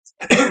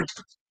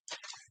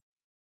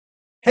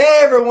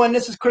Hey everyone,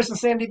 this is Chris and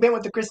Sandy Bent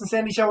with the Chris and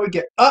Sandy Show. We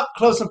get up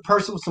close and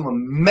personal with some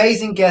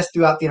amazing guests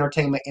throughout the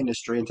entertainment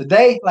industry. And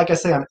today, like I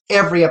say on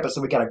every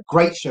episode, we got a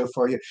great show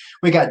for you.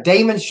 We got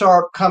Damon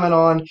Sharpe coming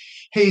on.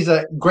 He's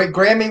a great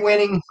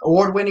Grammy-winning,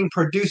 award-winning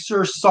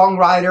producer,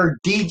 songwriter,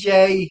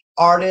 DJ,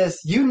 artist,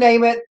 you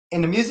name it.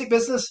 In the music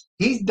business,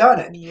 he's done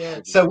it.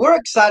 Yes. So we're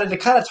excited to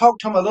kind of talk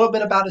to him a little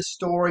bit about his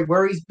story,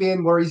 where he's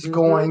been, where he's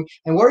going,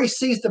 and where he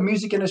sees the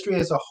music industry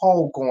as a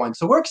whole going.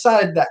 So we're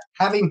excited to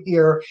have him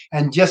here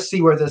and just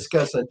see where this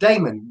goes. So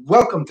Damon,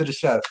 welcome to the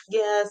show.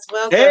 Yes,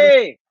 welcome.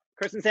 Hey,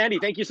 Chris and Sandy,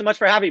 thank you so much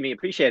for having me.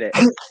 Appreciate it.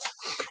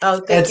 Oh,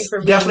 thank you It's for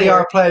being definitely here.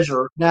 our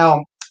pleasure.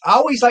 Now, I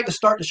always like to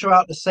start the show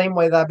out the same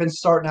way that I've been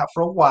starting out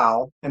for a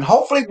while. And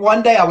hopefully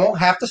one day I won't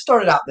have to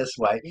start it out this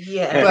way.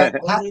 Yeah.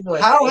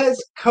 But how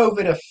has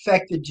COVID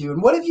affected you?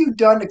 And what have you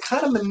done to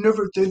kind of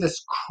maneuver through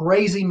this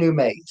crazy new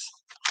maze?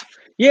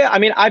 Yeah, I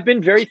mean, I've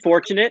been very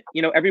fortunate.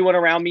 You know, everyone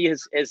around me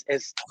has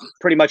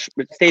pretty much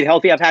stayed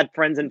healthy. I've had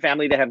friends and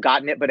family that have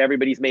gotten it, but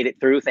everybody's made it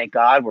through. Thank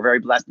God. We're very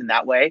blessed in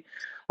that way.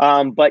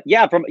 But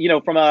yeah, from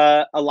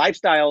a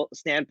lifestyle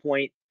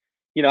standpoint,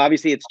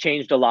 obviously it's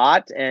changed a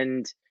lot,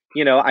 and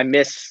I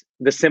miss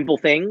the simple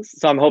things.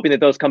 So I'm hoping that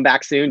those come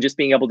back soon. Just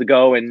being able to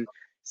go and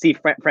see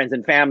friends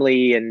and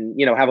family, and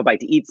have a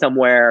bite to eat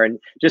somewhere, and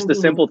just the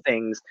simple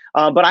things.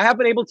 But I have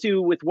been able to,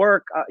 with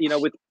work,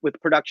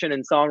 with production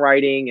and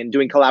songwriting and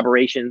doing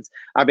collaborations,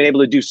 I've been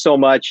able to do so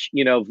much,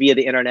 via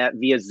the internet,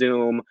 via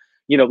Zoom,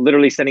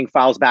 literally sending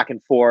files back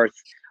and forth.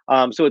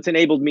 So it's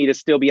enabled me to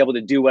still be able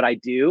to do what I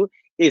do.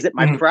 Is it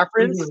my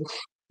preference?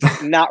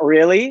 Not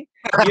really,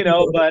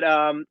 but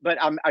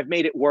I've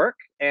made it work,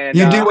 and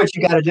you do what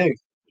you got to do.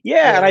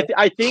 Yeah, and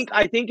I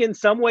think in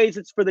some ways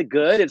it's for the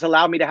good. It's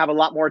allowed me to have a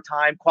lot more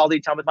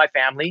quality time with my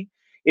family.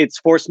 It's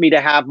forced me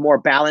to have more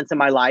balance in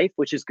my life,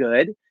 which is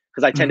good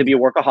because I tend to be a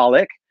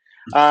workaholic.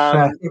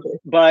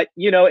 But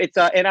it's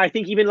and I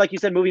think even like you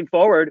said, moving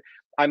forward,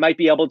 I might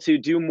be able to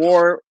do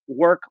more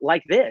work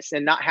like this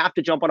and not have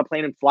to jump on a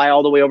plane and fly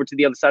all the way over to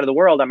the other side of the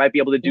world. I might be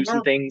able to do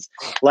some things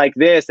like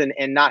this and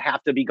not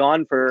have to be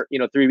gone for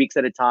 3 weeks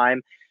at a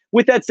time.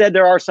 With that said,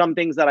 there are some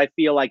things that I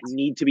feel like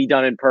need to be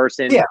done in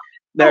person. Yeah.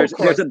 There's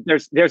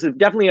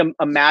definitely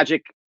a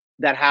magic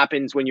that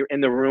happens when you're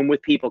in the room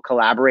with people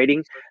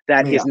collaborating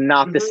that is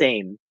not the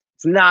same.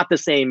 It's not the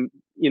same,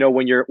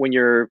 when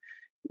you're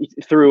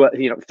through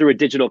a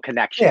digital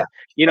connection.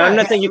 I'm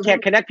not saying you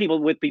can't connect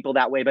with people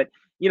that way, but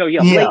you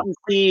have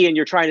latency, and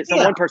you're trying to.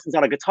 One person's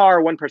on a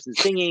guitar, one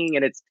person's singing,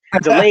 and it's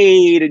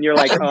delayed, and you're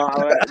like,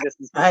 oh, this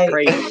is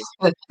crazy.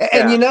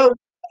 And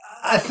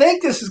I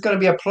think this is going to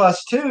be a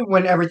plus too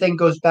when everything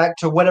goes back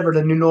to whatever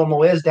the new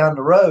normal is down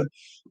the road,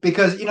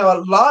 because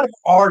a lot of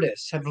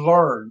artists have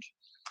learned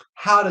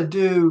how to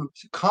do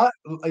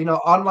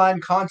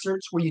online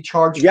concerts where you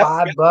charge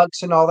 $5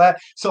 and all that.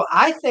 So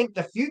I think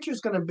the future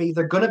is going to be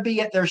they're going to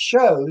be at their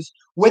shows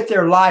with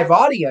their live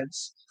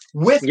audience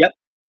with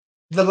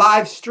the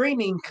live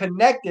streaming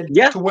connected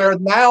to where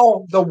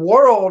now the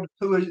world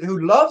who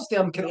loves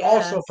them can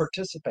also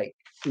participate.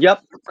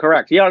 Yep,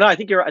 correct. Yeah, no, I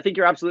think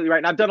you're absolutely right.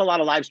 And I've done a lot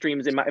of live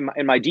streams in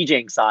my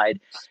DJing side,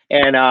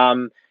 and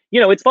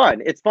it's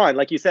fun. It's fun,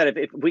 like you said.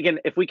 If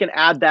we can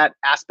add that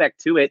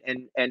aspect to it,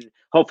 and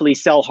hopefully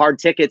sell hard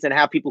tickets and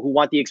have people who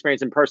want the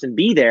experience in person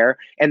be there,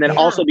 and then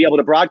also be able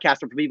to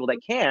broadcast it for people that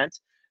can't,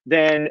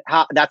 then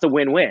that's a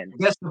win-win.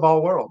 Best of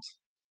all worlds.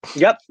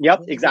 Yep,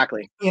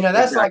 exactly.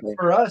 That's like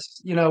for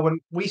us. When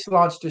we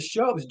launched this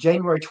show, it was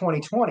January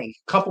 2020,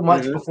 a couple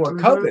months before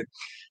COVID.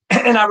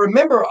 And I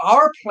remember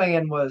our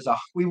plan was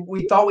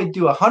we thought we'd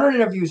do 100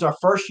 interviews our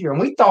first year, and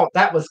we thought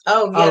that was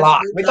a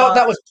lot. We thought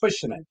that was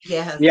pushing it.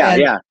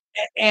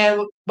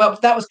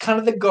 But that was kind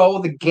of the goal,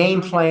 the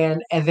game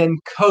plan, and then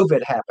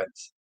COVID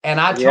happens. And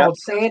I told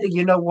Sandy,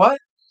 you know what?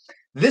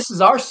 This is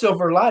our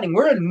silver lining.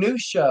 We're a new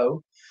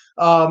show.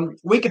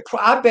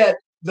 I bet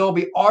there'll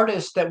be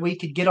artists that we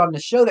could get on the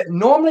show that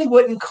normally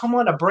wouldn't come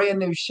on a brand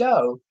new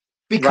show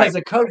because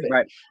of COVID.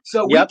 Right.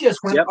 So we just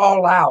went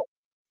all out.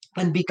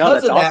 And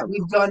because of that,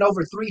 we've done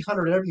over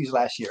 300 interviews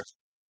last year.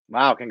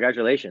 Wow.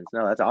 Congratulations.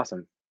 No, that's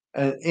awesome.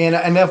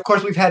 And of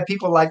course, we've had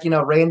people like,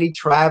 Randy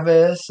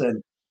Travis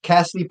and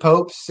Cassidy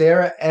Pope,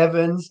 Sarah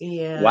Evans.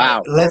 Yeah.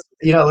 Wow.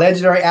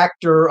 Legendary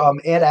actor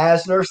Ed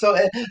Asner. So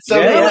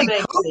really,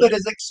 COVID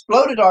has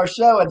exploded our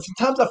show. And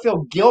sometimes I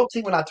feel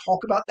guilty when I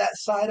talk about that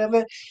side of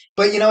it.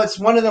 But, it's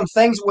one of them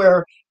things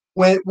where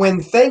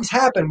when things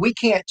happen, we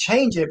can't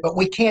change it, but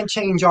we can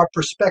change our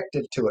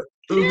perspective to it.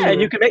 Yeah,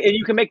 and you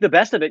can make the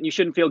best of it, and you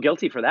shouldn't feel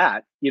guilty for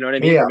that. You know what I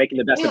mean? For making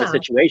the best of a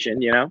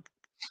situation,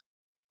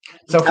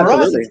 So for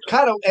us, it's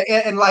kind of,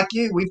 and like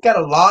you, we've got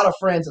a lot of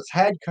friends that's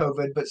had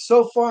COVID, but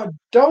so far, I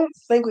don't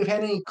think we've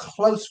had any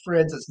close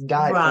friends that's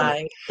died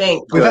from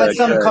it. We've had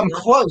some come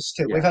close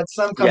to. We've had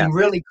some come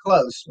really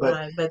close,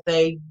 but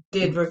they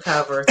did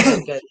recover.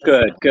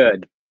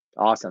 Good,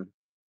 awesome.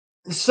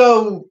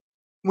 So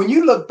when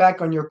you look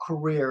back on your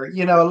career,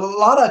 a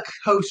lot of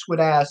hosts would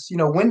ask,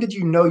 when did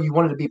you know you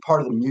wanted to be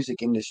part of the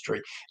music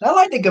industry? And I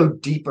like to go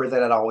deeper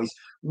than it always.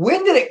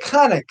 When did it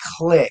kind of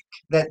click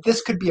that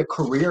this could be a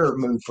career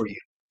move for you?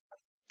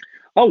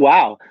 Oh,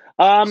 wow.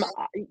 I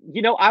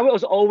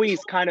was always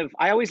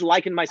I always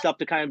likened myself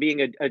to kind of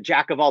being a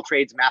jack of all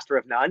trades, master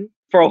of none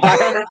for a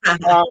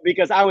while,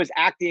 because I was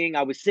acting,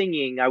 I was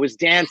singing, I was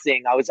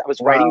dancing, I was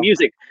writing Wow.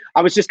 music.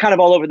 I was just kind of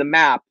all over the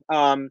map.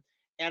 And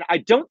I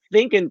don't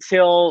think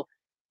until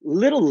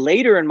little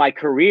later in my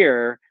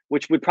career,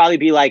 which would probably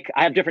be like,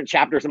 I have different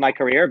chapters in my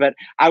career, but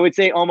I would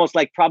say almost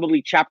like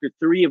probably chapter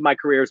 3 of my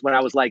career is when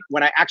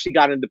I actually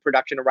got into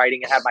production and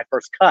writing and had my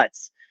first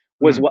cuts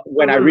was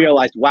when I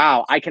realized,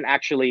 wow, I can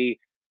actually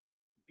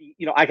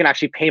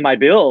pay my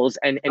bills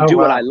and do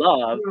what I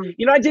love.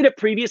 I did it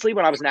previously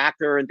when I was an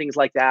actor and things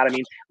like that. I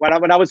mean,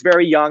 when I was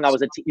very young, I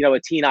was a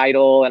teen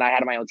idol, and I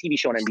had my own TV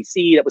show on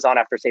NBC that was on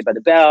after Saved by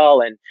the Bell,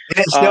 and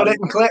it still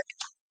didn't click.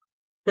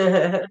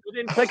 It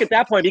didn't click at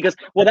that point because,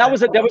 well, that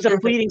was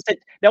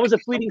a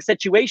fleeting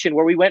situation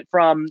where we went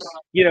from,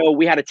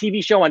 we had a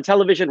TV show on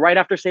television right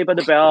after Saved by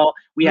the Bell.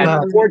 We had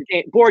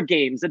board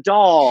games, a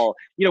doll.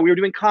 We were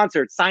doing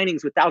concerts,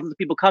 signings with thousands of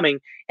people coming,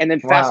 and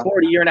then fast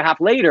forward a year and a half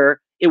later,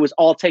 it was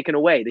all taken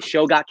away. The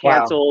show got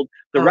canceled.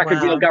 The record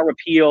deal got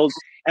repealed.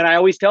 And I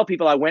always tell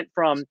people I went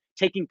from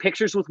taking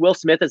pictures with Will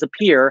Smith as a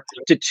peer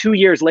to 2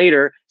 years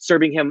later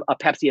serving him a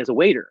Pepsi as a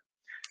waiter.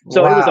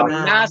 So it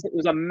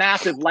was a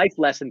massive life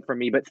lesson for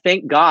me, but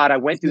thank God I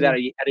went through that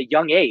at a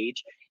young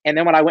age. And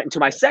then when I went into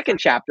my second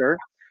chapter,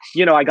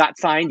 I got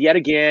signed yet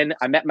again.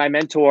 I met my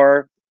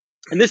mentor,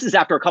 and this is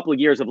after a couple of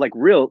years of like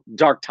real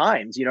dark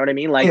times. You know what I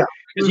mean? Like,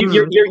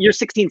 you're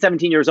 16,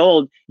 17 years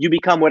old, you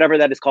become whatever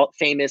that is called,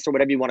 famous or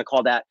whatever you want to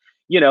call that,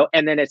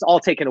 and then it's all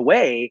taken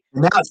away.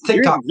 Now it's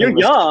TikTok. You're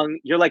young.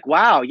 You're like,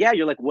 wow. Yeah.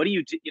 You're like, what do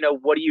you do?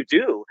 What do you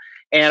do?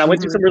 And I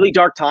went through some really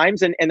dark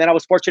times, and then I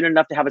was fortunate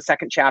enough to have a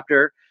second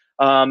chapter.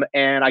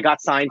 And I got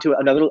signed to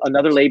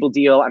another label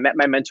deal. I met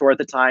my mentor at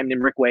the time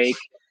named Rick Wake,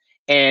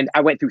 and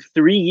I went through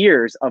 3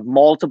 years of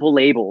multiple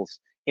labels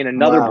in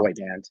another boy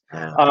band.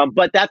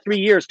 But that 3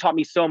 years taught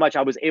me so much.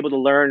 I was able to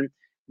learn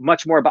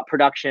much more about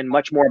production,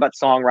 much more about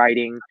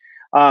songwriting.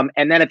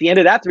 And then at the end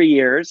of that 3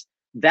 years,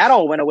 that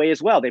all went away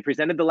as well. They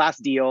presented the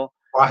last deal,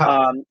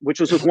 which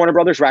was with Warner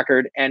Brothers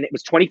Record, and it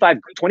was 25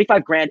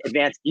 grand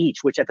advance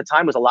each, which at the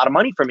time was a lot of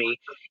money for me.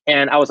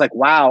 And I was like,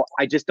 wow,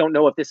 I just don't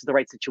know if this is the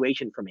right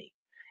situation for me.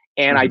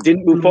 And I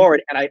didn't move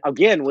forward. And I,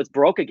 again, was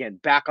broke again,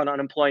 back on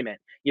unemployment.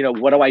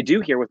 What do I do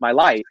here with my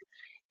life?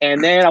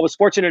 And then I was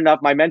fortunate enough,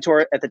 my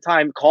mentor at the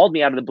time called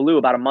me out of the blue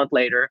about a month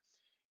later.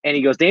 And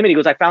he goes, Damon,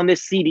 I found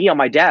this CD on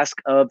my desk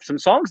of some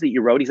songs that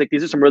you wrote. He's like,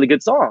 these are some really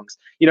good songs.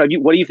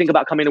 What do you think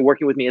about coming and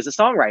working with me as a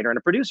songwriter and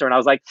a producer? And I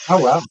was like, oh,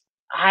 wow.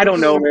 I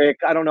don't know, Rick.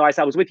 I don't know. I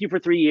said, I was with you for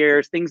 3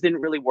 years. Things didn't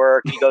really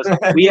work. He goes,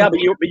 well, yeah, but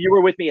you were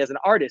with me as an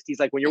artist.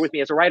 He's like, when you're with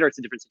me as a writer, it's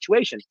a different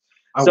situation.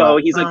 So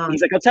he's like,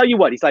 I'll tell you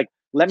what. He's like,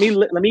 let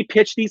me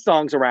pitch these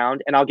songs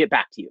around and I'll get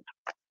back to you.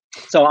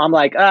 So I'm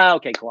like,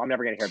 okay, cool. I'm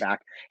never going to hear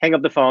back. Hang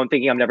up the phone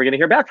thinking I'm never going to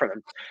hear back from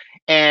him.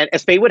 And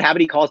as fate would have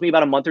it, he calls me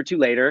about a month or two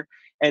later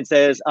and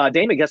says,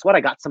 Damon, guess what?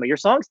 I got some of your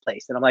songs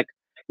placed. And I'm like,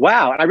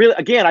 wow. And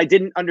I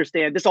didn't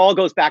understand. This all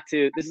has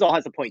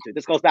a point to it.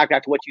 This goes back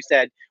to what you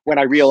said when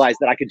I realized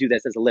that I could do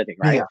this as a living,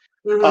 right?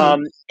 Yeah.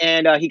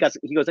 And he goes,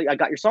 I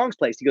got your songs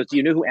placed. He goes, do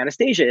you know who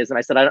Anastasia is? And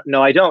I said,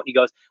 no, I don't. He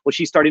goes, well,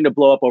 she's starting to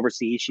blow up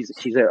overseas.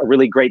 She's a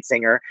really great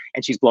singer,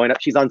 and she's blowing up.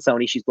 She's on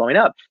Sony. She's blowing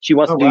up. She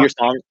wants to do your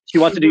song. She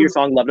wants to do your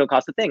song, Love Don't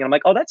Cost a Thing. And I'm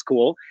like, oh, that's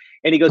cool.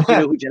 And he goes, do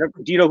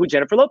you know who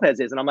Jennifer Lopez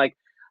is? And I'm like,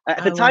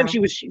 at the time,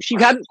 she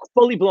hadn't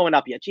fully blown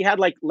up yet. She had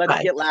like Let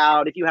It Get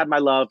Loud, If You Had My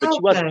Love, but she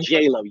wasn't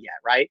J-Lo yet,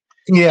 right?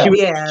 Yeah,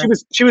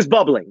 she was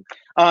bubbling.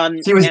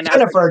 She was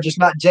Jennifer, just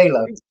not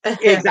J-Lo.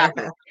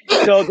 Exactly.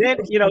 So then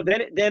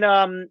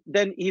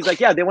he's like,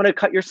 yeah, they want to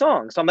cut your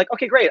song. So I'm like,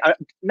 okay, great. I'm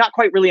not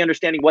quite really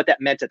understanding what that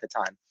meant at the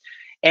time.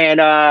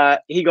 And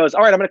he goes,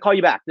 all right, I'm going to call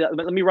you back.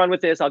 Let me run with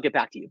this. I'll get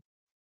back to you.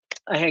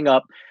 I hang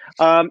up,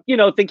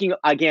 thinking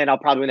again, I'll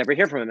probably never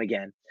hear from him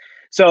again.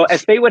 So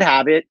as fate would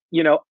have it,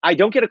 I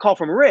don't get a call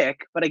from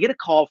Rick, but I get a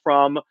call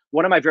from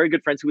one of my very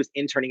good friends who was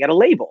interning at a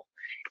label.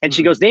 And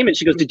she goes, Damon,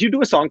 did you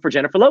do a song for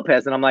Jennifer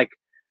Lopez? And I'm like,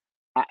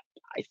 I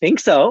think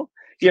so.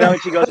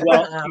 And she goes,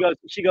 well,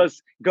 she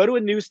goes, go to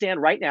a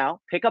newsstand right now,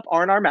 pick up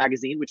R&R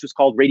magazine, which was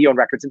called Radio and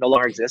Records and no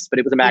longer exists, but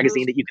it was a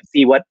magazine that you could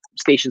see what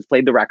stations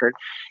played the record.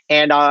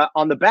 And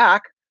on the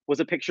back was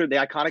a picture, the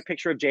iconic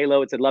picture of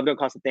J-Lo. It said, Love Don't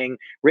Cost a Thing,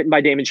 written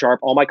by Damon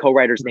Sharpe, all my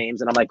co-writers' names.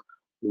 And I'm like,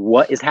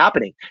 what is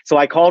happening? So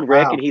I called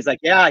Rick and he's like,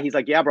 yeah,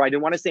 bro, I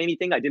didn't want to say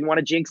anything. I didn't want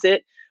to jinx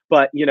it.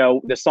 But,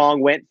 the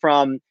song went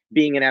from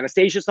being an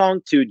Anastasia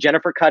song to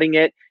Jennifer cutting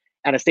it.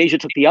 Anastasia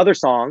took the other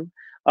song.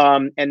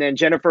 And then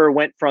Jennifer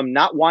went from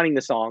not wanting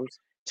the song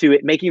to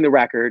it making the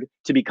record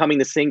to becoming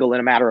the single in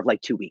a matter of like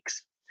 2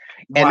 weeks.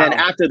 And then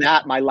after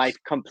that, my life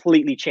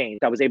completely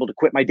changed. I was able to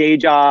quit my day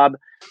job.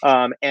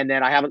 And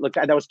then I haven't looked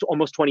back. That was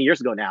almost 20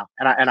 years ago now.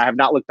 And I have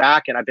not looked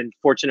back. And I've been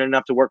fortunate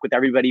enough to work with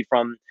everybody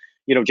from,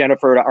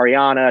 Jennifer to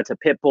Ariana to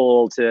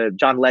Pitbull to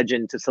John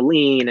Legend to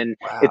Celine. And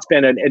it's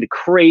been a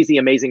crazy,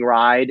 amazing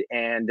ride.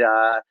 And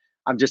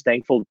I'm just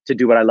thankful to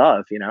do what I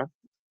love,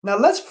 Now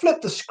let's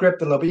flip the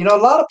script a little bit. A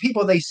lot of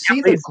people, they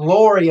see the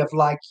glory of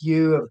like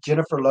you, of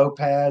Jennifer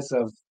Lopez,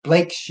 of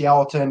Blake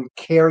Shelton,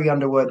 Carrie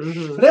Underwood,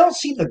 but they don't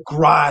see the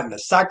grind, the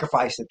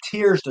sacrifice, the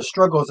tears, the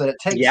struggles that it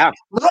takes,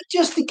 not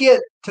just to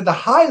get to the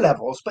high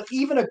levels, but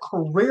even a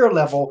career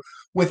level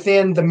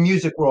within the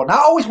music world. And I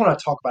always want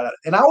to talk about it.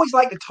 And I always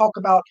like to talk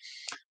about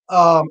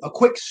a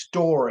quick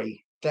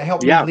story to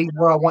help me lead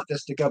where I want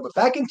this to go. But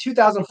back in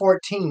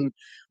 2014,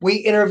 we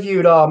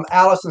interviewed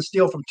Allison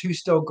Steele from Two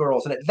Still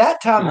Girls. And at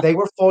that time, they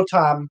were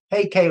full-time.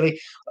 Hey, Kaylee,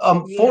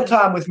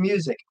 full-time with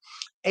music.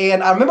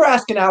 And I remember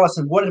asking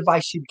Allison what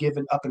advice she'd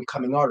given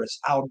up-and-coming artists.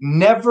 I'll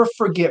never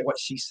forget what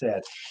she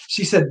said.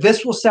 She said,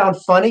 this will sound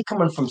funny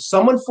coming from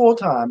someone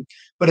full-time,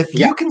 but if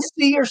you can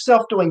see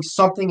yourself doing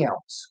something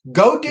else,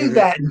 go do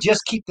that and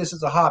just keep this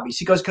as a hobby.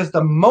 She goes, because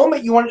the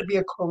moment you want it to be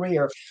a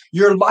career,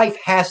 your life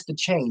has to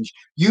change.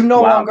 You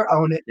no longer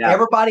own it.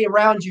 Everybody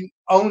around you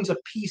owns a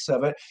piece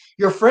of it.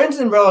 Your friends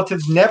and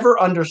relatives never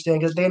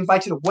understand because they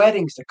invite you to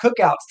weddings, to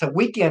cookouts, to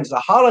weekends, to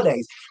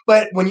holidays.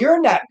 But when you're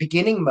in that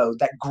beginning mode,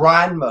 that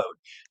grind mode,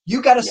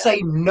 you got to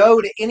say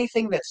no to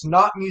anything that's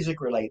not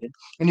music related.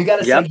 And you got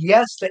to say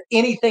yes to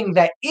anything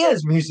that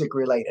is music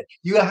related.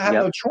 You have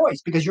no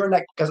choice because you're in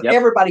that, because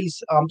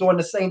everybody's doing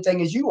the same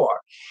thing as you are.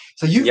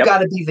 So you've got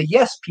to be the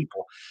yes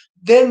people.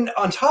 Then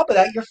on top of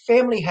that, your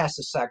family has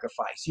to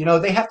sacrifice.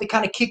 They have to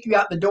kind of kick you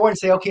out the door and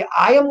say, okay,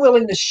 I am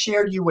willing to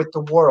share you with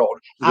the world.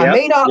 I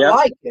may not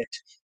like it,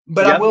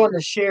 but I'm willing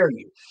to share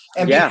you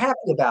and be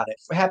happy about it,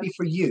 happy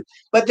for you.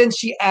 But then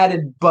she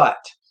added, but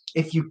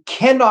if you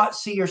cannot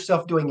see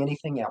yourself doing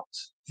anything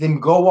else,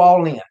 then go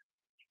all in.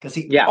 Because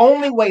the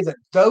only way that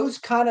those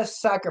kind of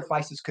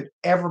sacrifices could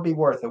ever be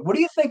worth it. What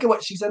do you think of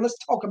what she said? Let's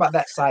talk about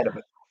that side of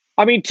it.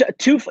 I mean,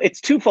 it's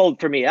twofold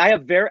for me. I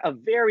have a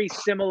very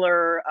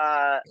similar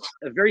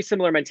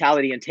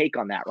mentality and take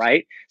on that,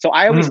 right? So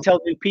I always tell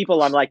new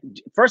people, I'm like,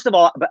 first of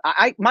all, but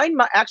mine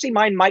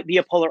might be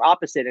a polar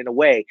opposite in a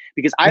way,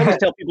 because I always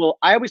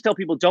tell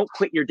people, don't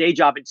quit your day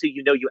job until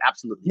you know you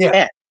absolutely can.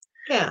 Yeah.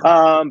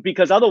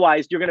 Because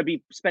otherwise you're going to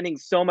be spending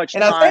so much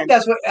time. And I think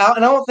that's what,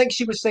 and I don't think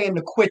she was saying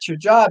to quit your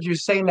job. You're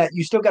saying that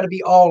you still got to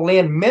be all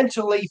in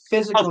mentally,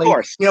 physically. Of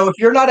course. If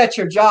you're not at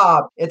your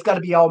job, it's got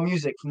to be all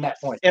music from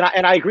that point. And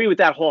I agree with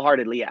that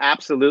wholeheartedly.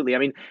 Absolutely. I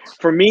mean,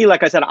 for me,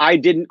 like I said, I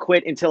didn't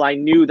quit until I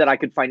knew that I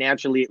could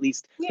financially at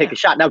least take a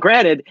shot. Now,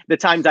 granted, the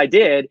times I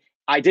did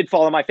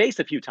fall on my face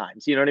a few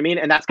times, you know what I mean?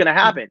 And that's going to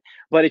happen.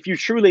 But if you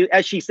truly,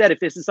 as she said,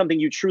 if this is something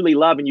you truly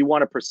love and you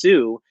want to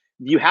pursue,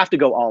 you have to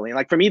go all in.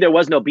 Like for me, there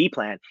was no B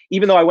plan.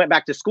 Even though I went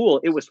back to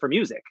school, it was for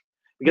music.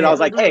 Because I was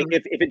like, hey,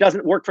 if it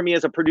doesn't work for me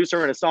as a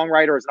producer and a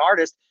songwriter, as an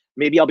artist,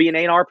 maybe I'll be an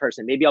A&R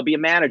person. Maybe I'll be a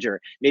manager.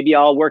 Maybe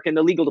I'll work in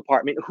the legal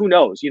department. Who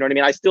knows? You know what I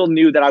mean? I still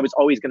knew that I was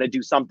always going to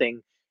do something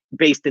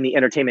based in the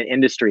entertainment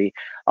industry.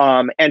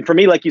 And for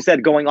me, like you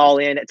said, going all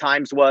in at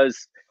times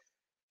was,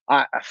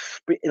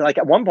 like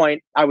at one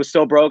point, I was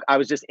so broke. I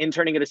was just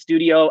interning at a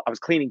studio. I was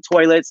cleaning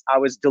toilets. I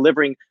was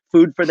delivering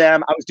food for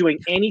them. I was doing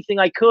anything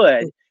I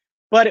could.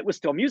 But it was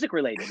still music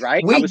related,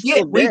 right? We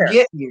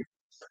get you.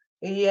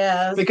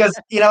 Yeah. Because,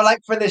 like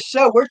for this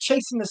show, we're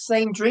chasing the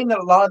same dream that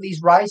a lot of these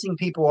rising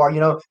people are,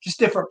 just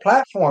different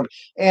platforms.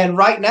 And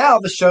right now,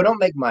 the show don't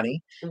make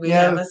money. We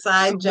have a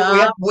side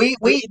job. We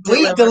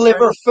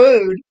deliver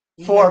food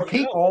for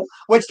people,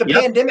 which the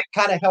pandemic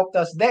kind of helped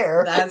us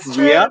there. That's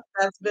true. Yep.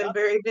 That's been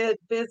very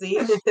busy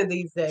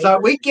these days. So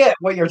we get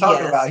what you're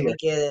talking about here. We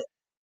get it.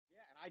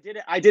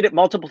 I did it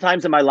multiple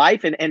times in my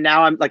life. And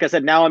now I'm, like I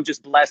said, now I'm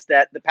just blessed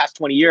that the past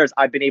 20 years,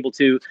 I've been able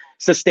to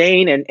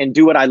sustain and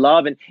do what I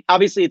love. And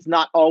obviously it's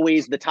not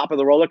always the top of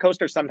the roller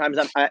coaster. Sometimes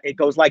it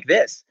goes like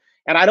this.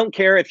 And I don't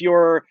care if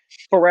you're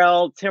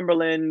Pharrell,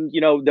 Timberland,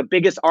 the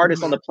biggest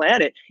artist on the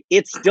planet,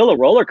 it's still a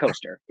roller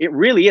coaster. It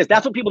really is.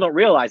 That's what people don't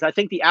realize. I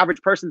think the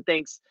average person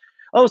thinks,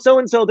 oh,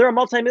 so-and-so, they're a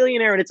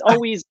multimillionaire and it's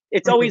always,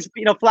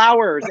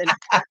 flowers, and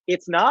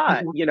it's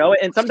not,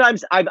 and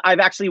sometimes I've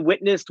actually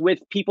witnessed with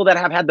people that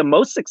have had the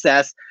most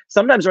success,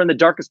 sometimes are in the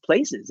darkest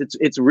places.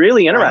 It's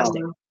really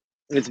interesting. Wow.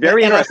 It's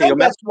very interesting. I think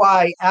that's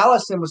why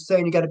Allison was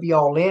saying you got to be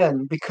all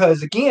in,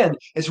 because again,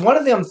 it's one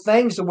of them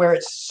things where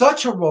it's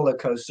such a roller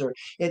coaster.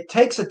 It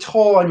takes a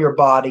toll on your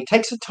body,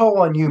 takes a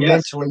toll on you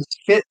mentally,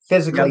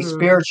 physically,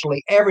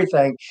 spiritually,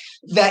 everything,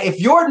 that if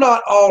you're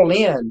not all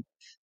in,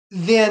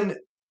 then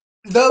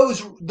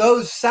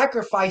those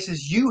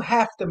sacrifices you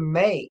have to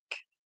make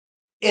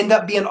end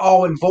up being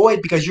all in void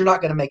because you're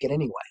not going to make it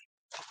anyway.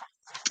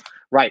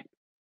 Right.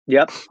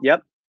 Yep.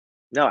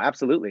 No,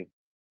 absolutely.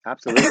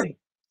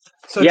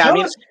 So tell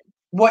us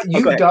what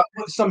you've done,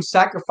 some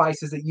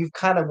sacrifices that you've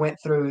kind of went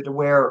through to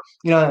where,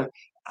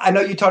 I know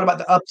you talked about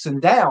the ups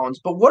and downs,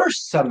 but what are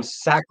some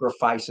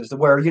sacrifices to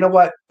where,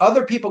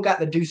 other people got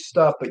to do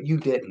stuff, but you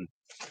didn't?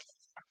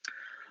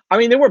 I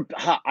mean,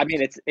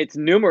 it's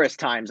numerous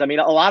times. I mean,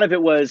 a lot of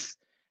it was,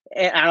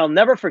 and I'll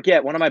never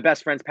forget, one of my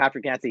best friends,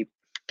 Patrick Yancey,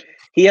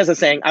 He has a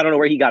saying, I don't know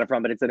where he got it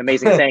from, but it's an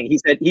amazing saying.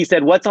 He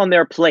said, what's on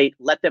their plate,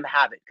 let them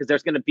have it, because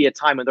there's going to be a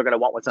time when they're going to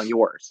want what's on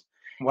yours.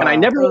 Wow. And I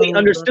never really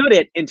understood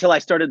it until I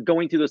started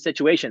going through those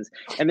situations.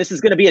 And this is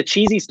going to be a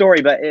cheesy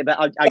story, but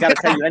I got to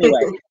tell you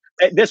anyway.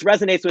 This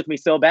resonates with me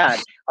so bad.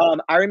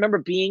 I remember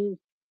being,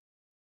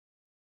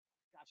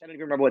 I don't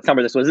even remember what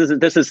summer this was.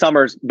 This is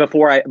summers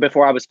before I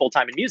was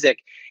full-time in music.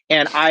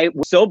 And I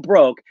was so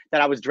broke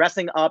that I was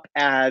dressing up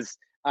as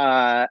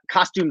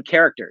costume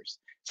characters.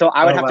 So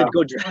I would have to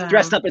go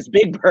dressed up as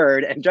Big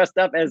Bird and dressed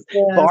up as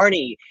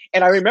Barney.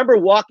 And I remember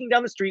walking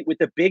down the street with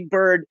the Big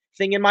Bird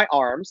thing in my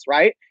arms,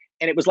 right?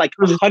 And it was like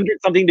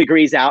 100-something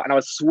degrees out, and I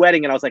was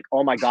sweating, and I was like,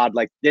 oh my God,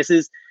 like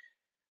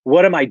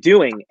what am I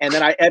doing? And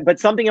then but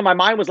something in my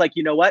mind was like,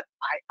 you know what?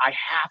 I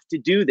have to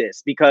do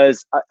this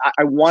because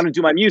I want to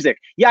do my music.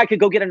 Yeah, I could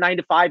go get a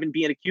 9-to-5 and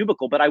be in a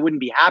cubicle, but I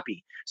wouldn't be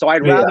happy. So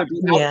I'd rather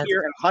be out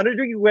here in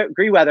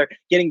 100-degree weather,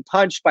 getting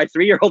punched by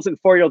 3-year-olds and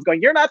 4-year-olds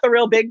going, you're not the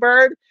real Big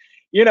Bird.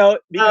 You know,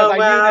 because I knew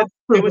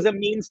that it was a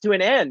means to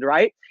an end,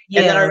 right?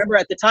 Yeah. And then I remember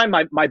at the time,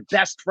 my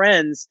best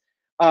friends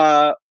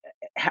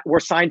were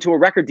signed to a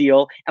record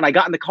deal, and I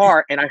got in the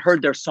car and I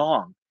heard their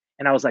song,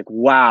 and I was like,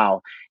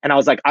 wow. And I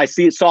was like,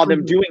 saw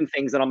them doing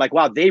things, and I'm like,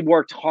 wow, they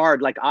worked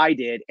hard like I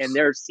did, and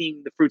they're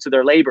seeing the fruits of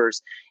their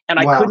labors. And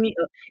I couldn't,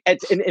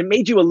 it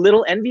made you a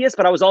little envious,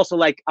 but I was also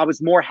like, I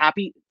was more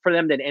happy for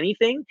them than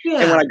anything.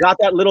 Yeah. And when I got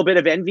that little bit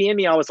of envy in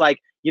me, I was like,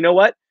 you know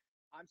what?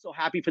 I'm so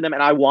happy for them,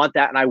 and I want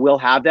that, and I will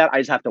have that. I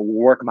just have to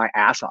work my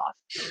ass off.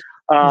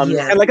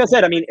 And like I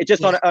said, I mean, it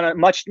just on a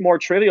much more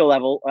trivial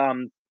level,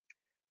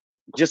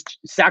 just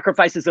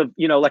sacrifices of,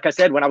 you know, like I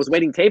said, when I was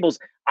waiting tables,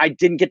 I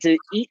didn't get to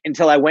eat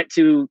until I went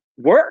to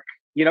work,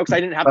 you know, because I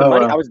didn't have the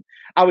money.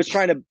 I was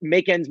trying to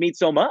make ends meet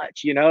so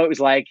much, you know. It was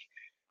like,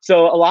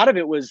 so a lot of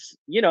it was,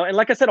 you know, and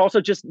like I said, also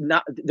just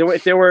not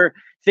if there were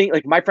things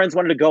like my friends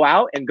wanted to go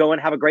out and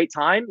have a great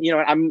time, you know,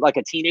 I'm like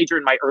a teenager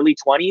in my early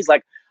 20s,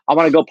 like I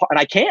want to go, and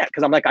I can't,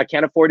 because I'm like, I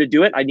can't afford to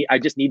do it. I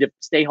just need to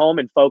stay home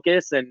and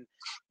focus and,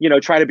 you know,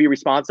 try to be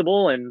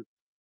responsible. And,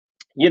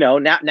 you know,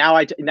 now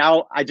I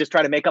just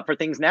try to make up for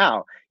things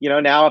now. You know,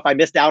 now if I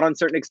missed out on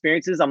certain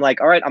experiences, I'm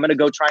like, all right, I'm going to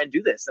go try and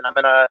do this, and I'm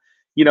going to,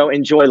 you know,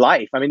 enjoy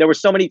life. I mean, there were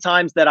so many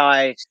times that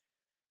I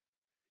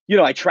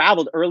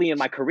traveled early in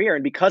my career,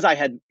 and because I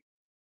had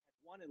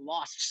won and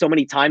lost so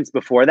many times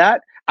before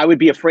that, I would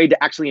be afraid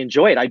to actually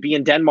enjoy it. I'd be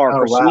in Denmark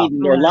or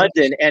Sweden or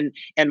London. And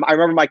I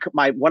remember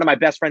my one of my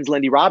best friends,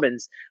 Lindy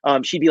Robbins,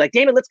 she'd be like,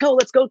 Damon, let's go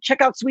check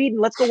out Sweden.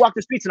 Let's go walk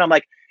the streets. And I'm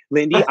like,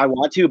 Lindy, I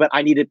want to, but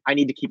I need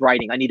to keep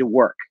writing. I need to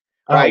work.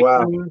 Right.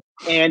 Oh, wow.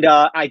 And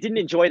I didn't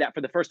enjoy that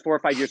for the first 4 or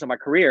 5 years of my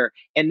career.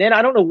 And then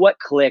I don't know what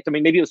clicked. I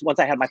mean, maybe it was once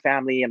I had my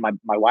family and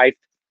my wife.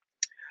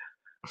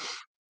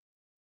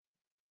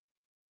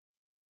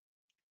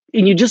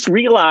 And you just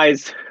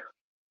realize,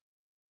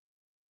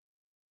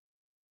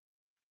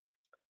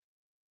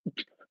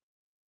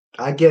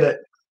 I get it.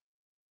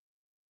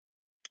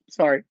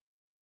 Sorry.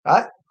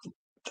 I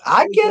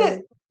get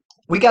it.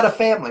 We got a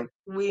family.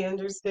 We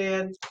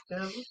understand.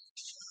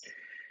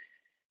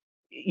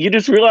 You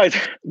just realize.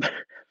 But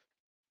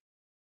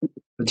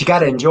you got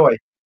to enjoy.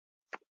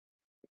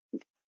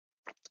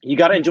 You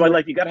got to enjoy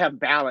life. You got to have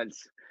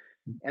balance.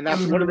 And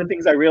that's one of the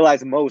things I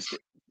realized most,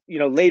 you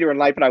know, later in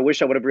life, and I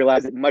wish I would have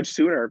realized it much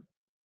sooner.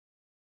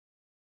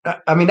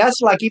 I mean,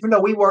 that's like, even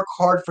though we work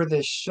hard for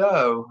this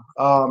show,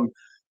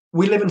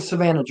 we live in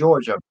Savannah,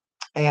 Georgia,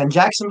 and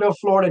Jacksonville,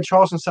 Florida, and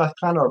Charleston, South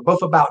Carolina are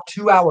both about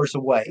 2 hours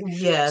away.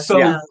 Yes.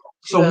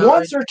 So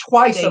once or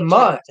twice a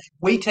month,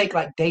 we take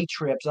like day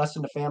trips, us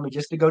and the family,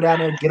 just to go down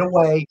there and get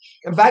away.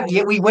 In fact,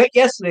 we went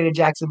yesterday to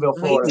Jacksonville,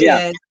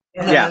 Florida.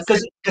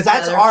 Because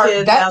that's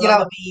you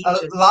know,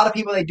 a lot of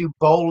people, they do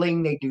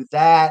bowling, they do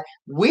that.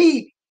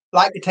 We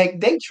like to take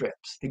day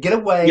trips to get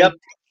away.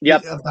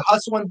 Yep. The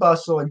hustle and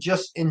bustle, and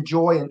just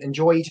enjoy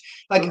each,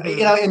 like,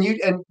 you know,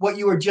 and what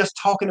you were just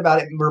talking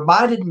about, it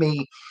reminded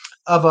me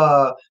of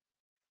a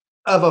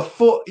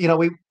full, you know,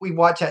 we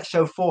watched that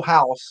show Full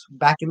House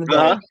back in the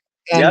day.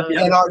 And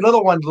our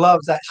little one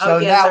loves that show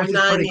now, which is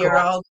pretty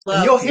cool.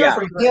 And you'll hear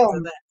from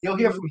him. You'll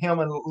hear from him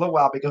in a little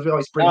while, because we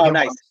always bring him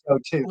on the show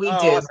too. We do.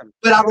 Awesome.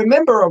 But I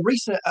remember a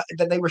recent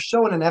that they were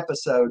showing an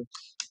episode,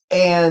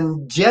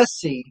 and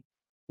Jesse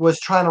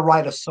was trying to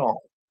write a song.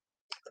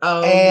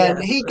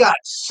 He got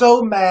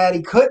so mad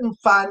he couldn't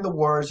find the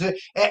words,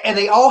 and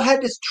they all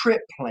had this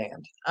trip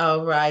planned.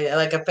 Oh, right,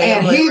 like a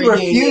family and he reunion.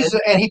 refused,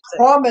 and he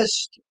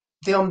promised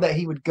them that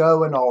he would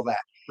go and all that.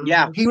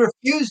 Yeah, he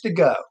refused to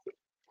go,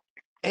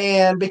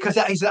 and because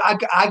he said,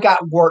 I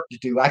got work to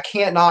do. I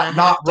can't not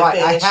write.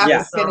 I have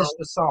to finish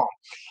the song.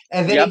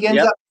 And then he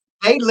ends up.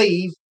 They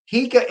leave.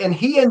 He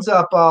ends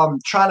up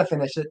trying to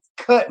finish it,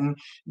 couldn't.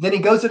 Then he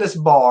goes to this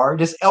bar,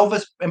 this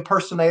Elvis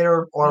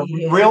impersonator, or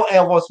real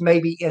Elvis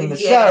maybe in the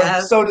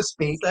show, so to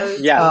speak.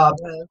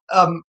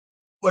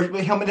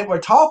 We're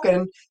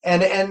talking,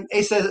 and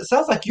he says, it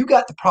sounds like you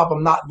got the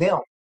problem, not them.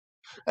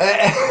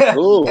 And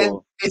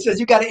he says,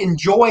 you got to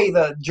enjoy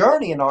the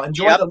journey and all,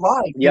 enjoy the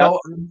life. You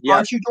know,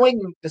 aren't you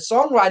doing the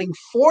songwriting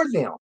for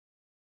them?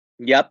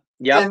 Yep.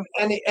 Yep.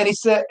 And he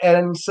said,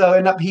 and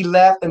so he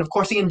left, and of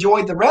course he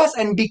enjoyed the rest,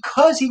 and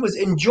because he was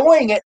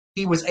enjoying it,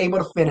 he was able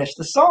to finish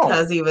the song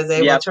because he was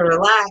able to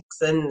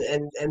relax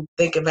and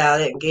think about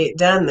it and get it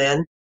done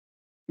then.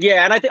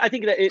 Yeah, and I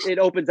think that it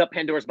opens up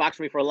Pandora's box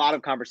for me for a lot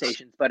of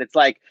conversations, but it's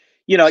like,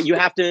 you know, you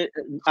have to,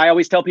 I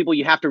always tell people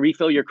you have to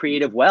refill your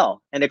creative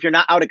well. And if you're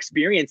not out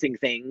experiencing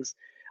things,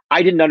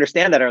 I didn't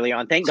understand that early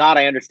on. Thank God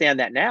I understand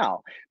that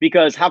now,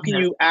 because how can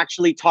you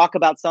actually talk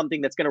about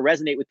something that's going to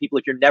resonate with people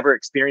if you're never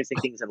experiencing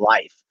things in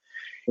life?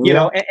 You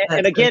know,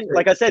 and again,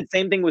 like I said,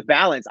 same thing with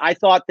balance. I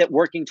thought that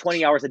working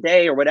 20 hours a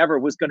day or whatever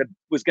was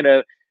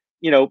gonna,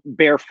 you know,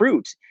 bear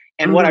fruit.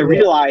 And what I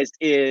realized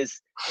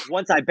is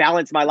once I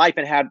balanced my life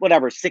and had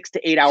whatever 6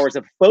 to 8 hours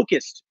of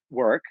focused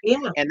work,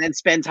 and then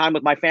spend time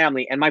with my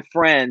family and my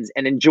friends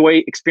and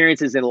enjoy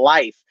experiences in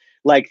life,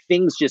 like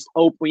things just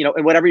open, you know,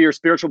 and whatever your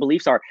spiritual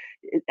beliefs are,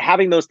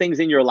 having those things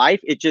in your life,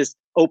 it just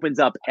opens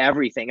up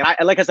everything.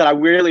 And like I said, I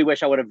really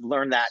wish I would have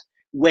learned that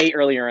way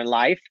earlier in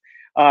life.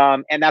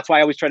 And that's why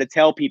I always try to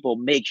tell people,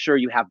 make sure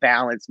you have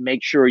balance,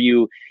 make sure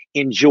you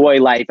enjoy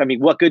life. I mean,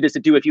 what good does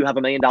it do if you have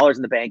 $1 million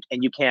in the bank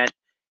and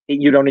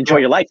you don't enjoy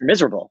your life? You're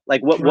miserable.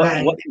 Like what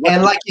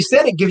and like you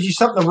said, it gives you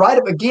something to write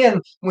up again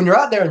when you're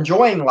out there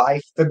enjoying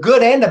life, the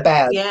good and the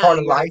bad part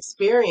of life.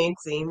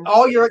 Experiencing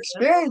all your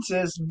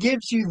experiences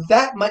gives you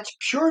that much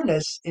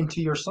pureness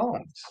into your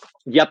songs.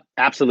 Yep,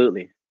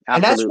 absolutely.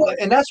 And that's what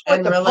the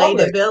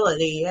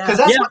relatability, because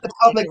that's what the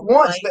public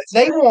wants.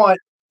 They want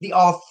the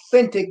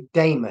authentic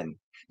Damon.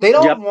 They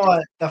don't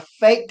want the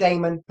fake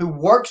Damon who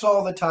works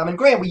all the time. And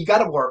granted, you got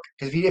to work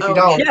because if you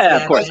don't,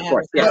 of course.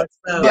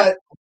 But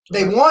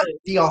they want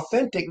the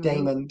authentic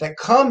Damon that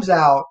comes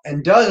out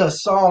and does a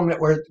song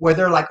where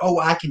they're like, oh,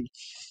 I can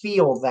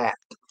feel that.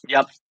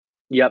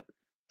 Yep.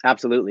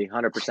 Absolutely,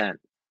 100%.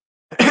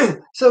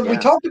 So we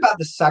talked about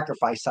the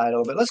sacrifice side a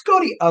little bit. Let's go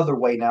the other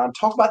way now and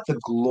talk about the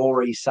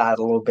glory side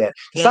a little bit.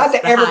 The side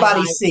that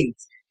everybody sees.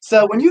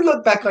 So when you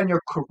look back on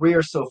your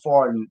career so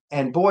far,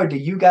 and boy, do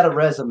you got a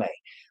resume.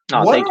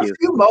 What are a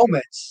few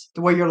moments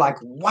where you're like,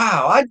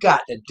 wow, I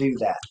got to do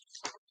that?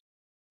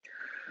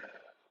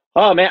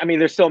 Oh man, I mean,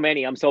 there's so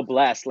many. I'm so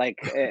blessed. Like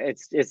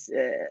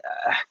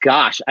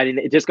gosh, I mean,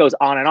 it just goes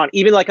on and on.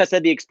 Even like I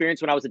said, the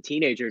experience when I was a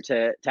teenager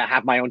to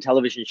have my own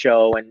television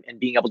show and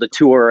being able to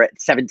tour at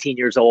 17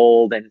 years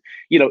old, and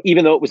you know,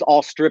 even though it was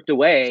all stripped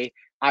away,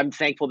 I'm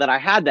thankful that I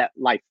had that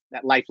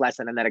life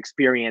lesson and that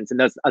experience. And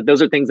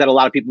those are things that a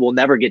lot of people will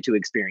never get to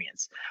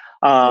experience.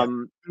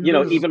 You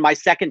know, even my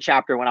second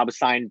chapter when I was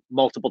signed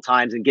multiple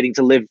times and getting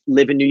to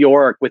live in New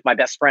York with my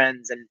best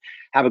friends and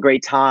have a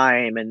great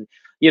time. And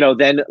you know,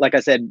 then, like I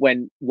said,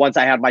 once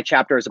I had my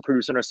chapter as a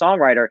producer and a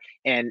songwriter,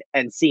 and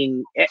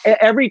seeing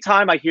every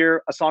time I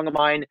hear a song of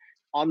mine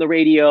on the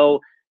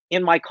radio,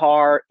 in my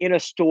car, in a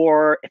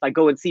store, if I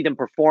go and see them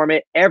perform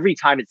it, every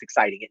time it's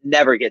exciting. It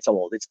never gets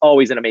old. It's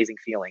always an amazing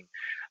feeling,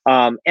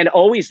 and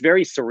always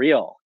very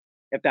surreal,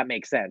 if that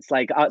makes sense.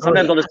 Like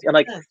sometimes I'm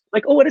like,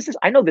 oh, what is this?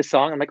 I know this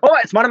song. I'm like, oh,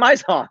 it's one of my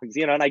songs,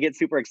 you know, and I get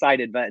super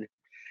excited. But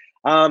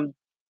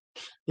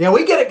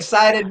we get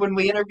excited when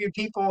we interview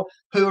people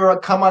who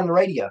come on the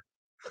radio.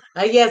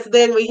 Yes,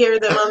 then we hear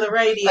them on the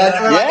radio.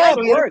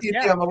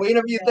 We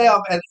interview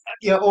them, and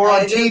or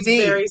on TV.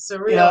 It's very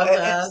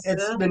surreal.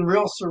 It's been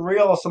real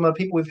surreal. Some of the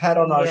people we've had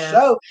on our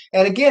show,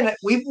 and again,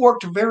 we've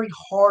worked very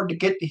hard to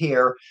get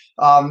here.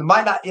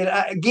 Might not.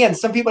 Again,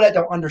 some people that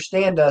don't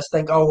understand us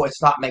think, oh,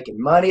 it's not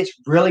making money. It's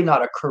really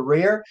not a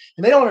career,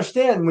 and they don't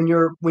understand when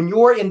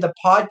you're in the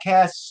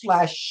podcast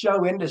 /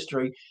 show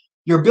industry,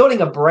 you're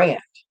building a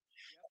brand.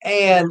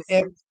 And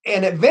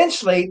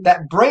eventually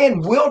that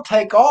brand will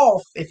take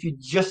off if you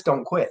just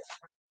don't quit.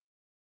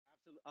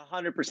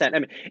 100%. I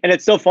mean, and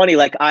it's so funny.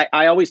 Like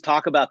I always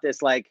talk about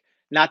this, like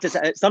not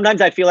to,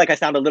 sometimes I feel like I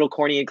sound a little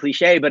corny and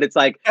cliche, but it's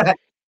like,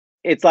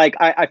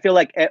 I feel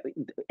like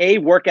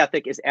work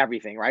ethic is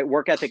everything, right?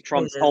 Work ethic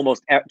trumps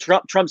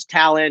trumps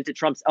talent. It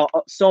trumps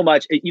so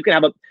much. You can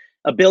have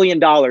 $1 billion,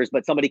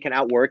 but somebody can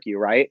outwork you,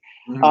 right?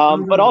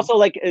 But also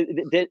like,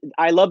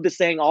 I love the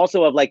saying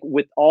also of like,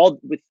 with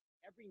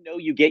no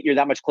you get, you're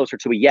that much closer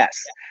to a yes.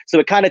 So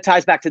it kind of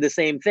ties back to the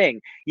same thing.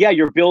 Yeah,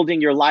 you're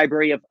building your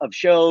library of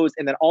shows,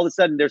 and then all of a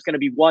sudden there's going to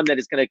be one that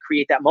is going to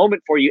create that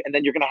moment for you, and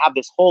then you're going to have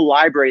this whole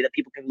library that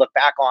people can look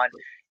back on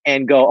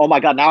and go, oh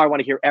my God, now I want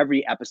to hear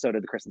every episode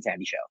of the Chris and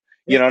Sandy Show.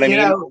 You know what I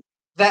mean?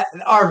 That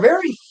our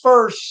very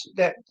first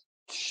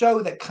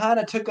show that kind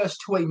of took us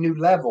to a new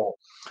level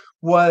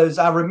was,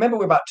 I remember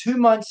we're about 2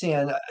 months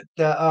in,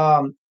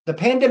 the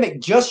pandemic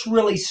just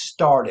really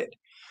started.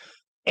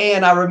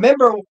 And I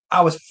remember I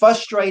was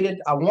frustrated.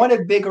 I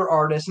wanted bigger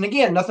artists. And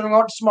again, nothing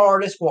wrong with small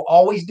artists. We'll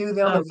always do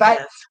them. In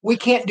fact, we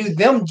can't do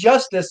them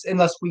justice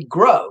unless we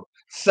grow.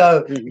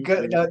 So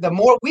the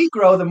more we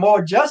grow, the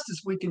more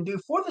justice we can do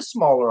for the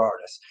smaller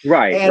artists.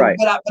 Right.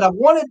 But I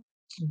wanted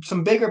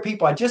some bigger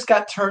people. I just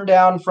got turned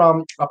down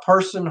from a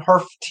person. Her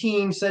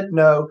team said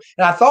no.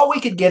 And I thought we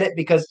could get it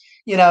because,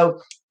 you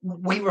know,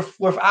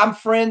 I'm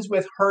friends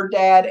with her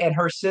dad and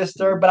her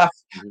sister.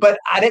 But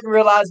I didn't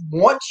realize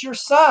once you're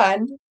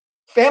signed,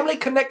 family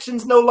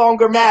connections no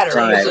longer matter.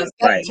 Right,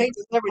 That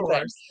changes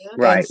everything.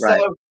 Right, And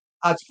so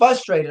I was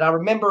frustrated. I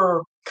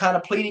remember kind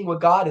of pleading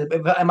with God,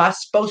 am I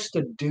supposed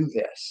to do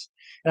this?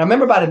 And I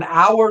remember about an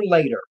hour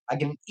later, I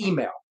get an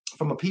email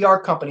from a PR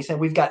company saying,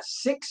 we've got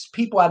 6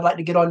 people I'd like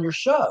to get on your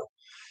show.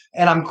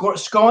 And I'm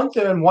scrolling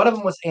through, and one of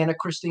them was Anna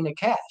Christina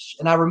Cash.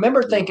 And I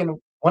remember thinking,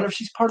 wonder if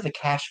she's part of the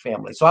Cash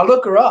family. So I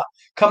look her up.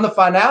 Come to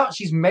find out,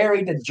 she's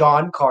married to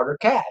John Carter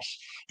Cash.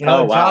 You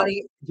know,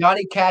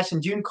 Johnny Cash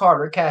and June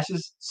Carter,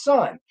 Cash's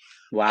son.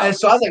 Wow. And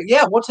so I was like,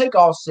 yeah, we'll take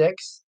all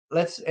 6.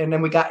 And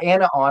then we got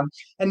Anna on.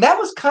 And that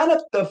was kind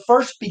of the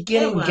first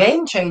beginning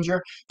game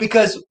changer,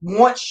 because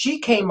once she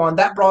came on,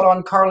 that brought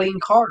on Carlene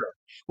Carter,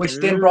 which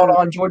then brought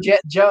on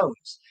Georgette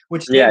Jones,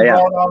 which then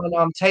brought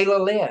on Taylor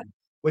Lynn,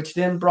 which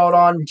then brought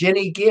on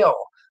Jenny Gill,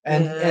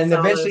 and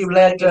eventually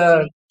led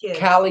to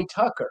Callie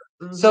Tucker.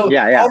 So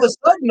all of a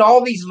sudden,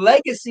 all these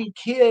legacy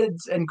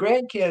kids and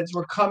grandkids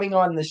were coming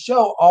on the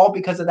show, all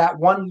because of that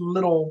one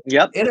little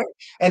interview.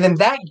 And then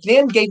that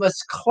gave us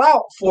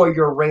clout for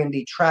your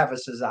Randy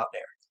Travis's out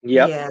there.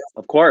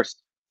 Of course.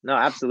 No,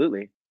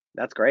 absolutely.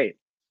 That's great.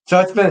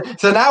 So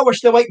now we're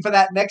still waiting for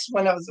that next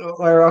one. Now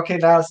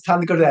it's time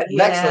to go to that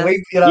next one.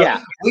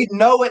 We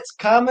know it's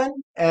coming,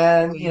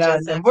 and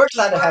and we're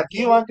excited to have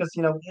you on, because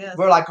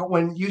we're like,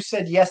 when you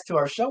said yes to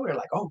our show, we were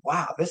like, oh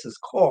wow, this is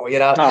cool.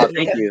 Oh,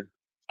 thank you.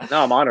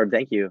 No, I'm honored.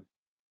 Thank you.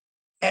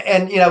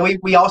 And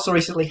we also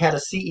recently had a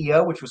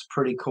CEO, which was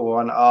pretty cool.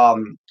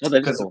 And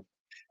that's cool.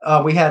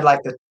 We had like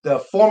the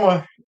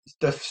former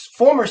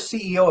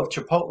CEO of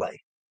Chipotle.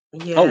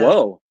 Yeah. Oh,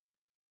 whoa.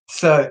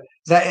 So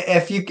that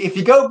if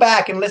you go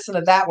back and listen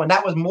to that one,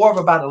 that was more of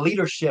about a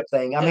leadership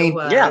thing. I mean,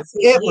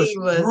 it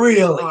was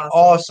really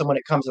awesome when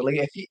it comes to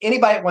leadership. If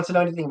anybody wants to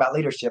know anything about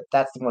leadership,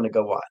 that's the one to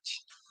go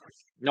watch.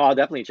 No, I'll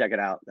definitely check it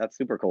out. That's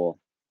super cool.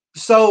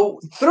 So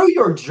through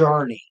your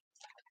journey,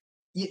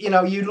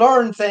 you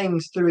learn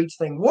things through each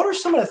thing. What are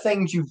some of the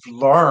things you've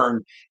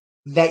learned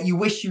that you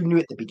wish you knew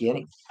at the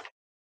beginning?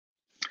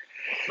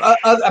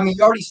 I mean,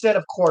 you already said,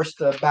 of course,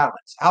 the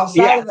balance.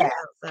 Outside of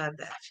that.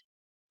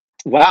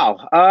 Wow.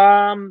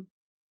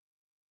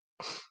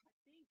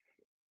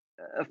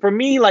 For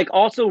me, like,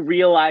 also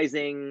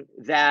realizing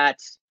that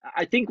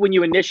I think when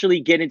you initially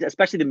get into,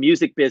 especially the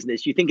music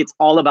business, you think it's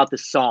all about the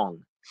song,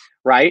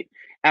 right?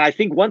 And I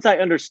think once I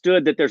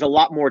understood that there's a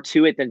lot more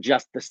to it than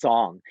just the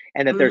song,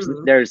 and that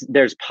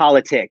there's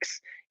politics,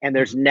 and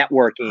there's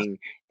networking,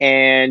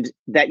 and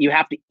that you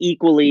have to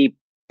equally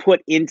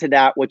put into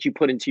that what you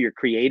put into your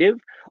creative,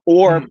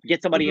 or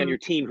get somebody on your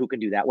team who can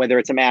do that, whether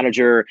it's a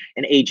manager,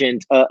 an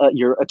agent,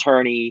 your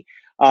attorney.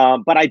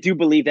 But I do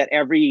believe that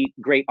every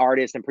great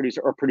artist and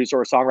producer or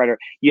songwriter,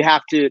 you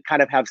have to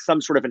kind of have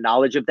some sort of a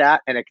knowledge of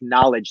that and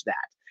acknowledge that.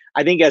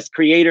 I think as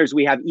creators,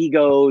 we have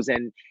egos,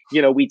 and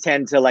we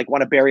tend to like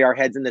want to bury our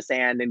heads in the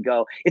sand and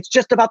go, it's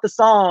just about the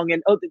song,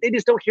 and they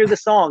just don't hear the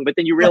song. But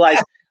then you realize,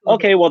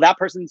 okay, well, that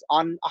person's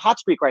on a hot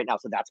streak right now,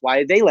 so that's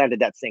why they landed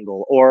that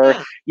single. Or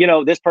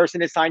this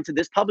person is signed to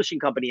this publishing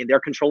company, and they're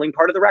controlling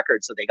part of the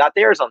record, so they got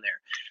theirs on there.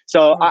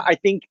 So I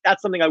think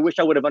that's something I wish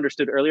I would have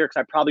understood earlier,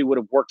 because I probably would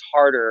have worked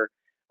harder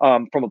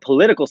from a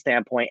political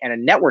standpoint and a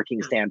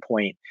networking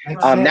standpoint.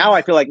 Now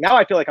I feel like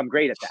I'm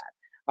great at that.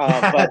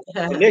 But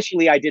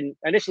initially I didn't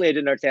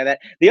understand that.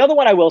 The other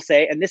one I will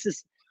say, and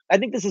I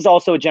think this is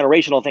also a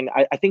generational thing.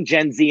 I think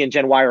Gen Z and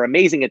Gen Y are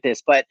amazing at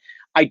this, but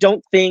I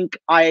don't think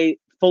I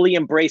fully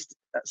embraced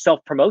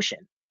self-promotion.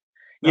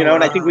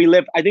 And I think we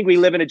live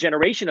in a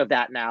generation of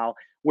that now,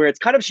 where it's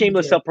kind of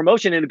shameless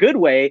self-promotion in a good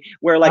way,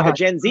 where like a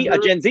Gen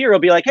Zer will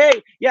be like,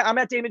 hey, yeah, I'm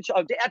at Damon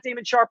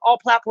Sharpe, all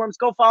platforms,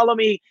 go follow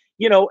me,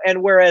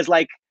 and whereas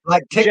like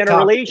TikTok,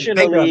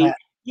 generationally,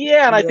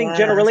 and I think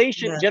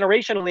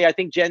generationally, I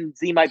think Gen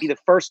Z might be the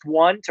first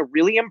one to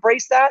really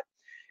embrace that.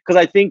 Because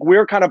I think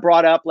we're kind of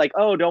brought up like,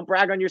 oh, don't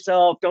brag on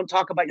yourself, don't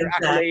talk about your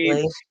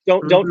accolades,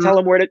 don't tell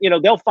them where to,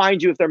 they'll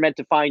find you if they're meant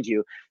to find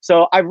you.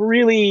 So I've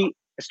really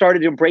started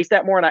to embrace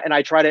that more, and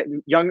I try to,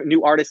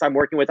 new artists I'm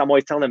working with, I'm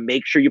always telling them,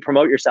 make sure you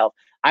promote yourself.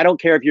 I don't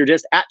care if you're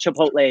just at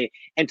Chipotle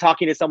and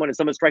talking to someone, and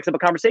someone strikes up a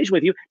conversation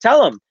with you,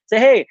 tell them,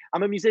 say, hey,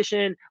 I'm a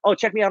musician. Oh,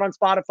 check me out on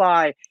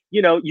Spotify.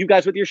 You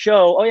guys with your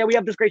show. Oh yeah, we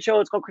have this great show.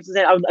 It's called Christmas.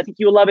 I think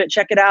you'll love it.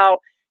 Check it out.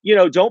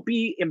 Don't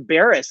be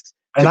embarrassed.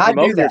 And I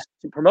do that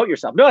to promote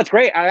yourself. No, it's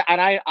great. I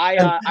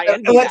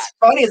envy and what's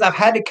funny is I've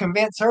had to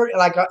convince her.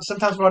 Like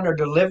sometimes we're on her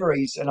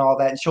deliveries and all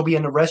that, and she'll be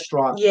in the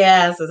restaurant.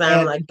 Yes, as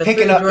I'm like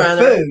picking up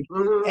the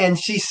food, and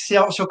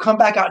she'll come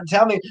back out and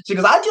tell me. She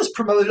goes, "I just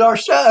promoted our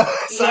show."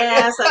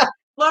 Yes, I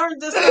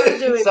learned to start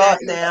doing that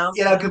now.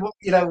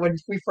 When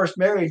we first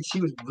married,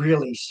 she was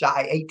really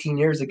shy 18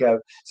 years ago.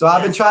 So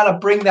I've been trying to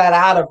bring that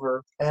out of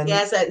her. And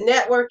yes, at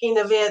networking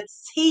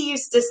events, he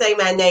used to say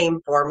my name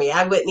for me.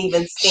 I wouldn't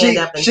even stand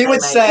up and she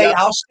would say,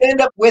 I'll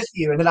stand up with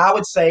you. And then I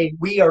would say,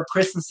 we are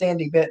Chris and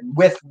Sandy Benton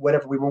with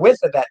whatever we were with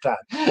at that time.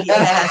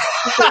 Yes.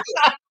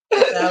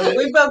 So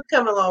we both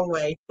come a long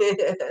way.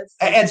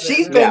 And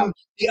she's been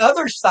the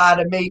other side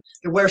of me,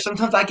 where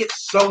sometimes I get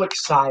so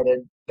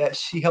excited that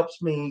she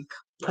helps me,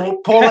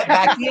 pull it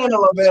back in a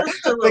little bit.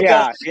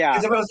 Yeah.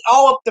 Because if it was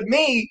all up to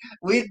me,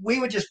 we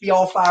would just be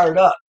all fired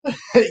up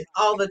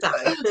all the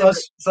time.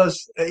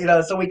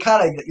 So we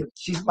kind of,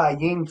 she's my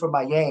yin for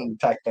my yang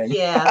type thing.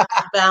 Yeah,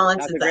 balance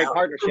That's is a great out.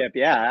 partnership.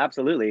 Yeah,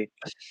 absolutely.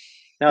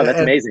 No, that's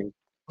amazing.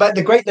 But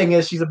the great thing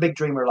is she's a big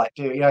dreamer, like,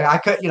 dude. I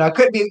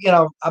couldn't be,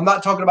 I'm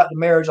not talking about the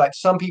marriage like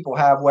some people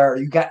have where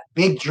you got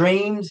big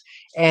dreams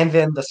and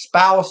then the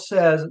spouse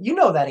says,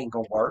 that ain't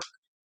gonna work.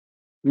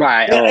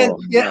 Right.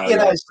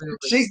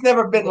 She's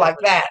never been like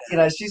that.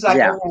 She's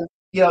like,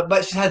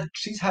 but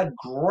she's had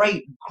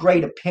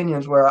great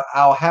opinions where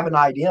I'll have an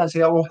idea and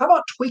say, oh, well, how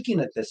about tweaking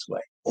it this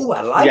way? Oh,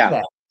 I like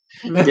that.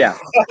 Yeah.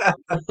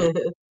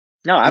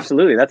 No,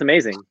 absolutely. That's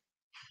amazing.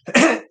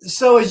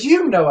 So as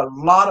you know, a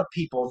lot of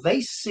people,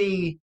 they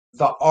see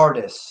the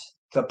artists,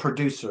 the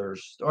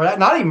producers, or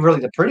not even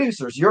really the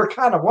producers. You're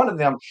kind of one of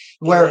them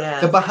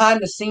where the behind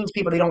the scenes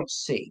people they don't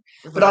see.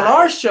 But on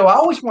our show, I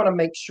always want to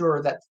make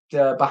sure that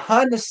the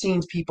behind the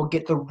scenes people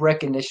get the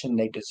recognition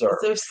they deserve.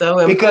 They're so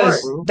important.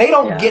 Because they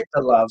don't get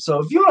the love. So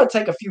if you want to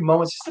take a few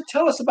moments just to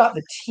tell us about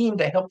the team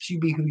that helps you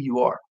be who you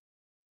are.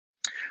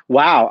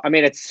 Wow. I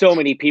mean, it's so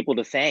many people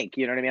to thank.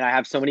 You know what I mean? I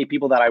have so many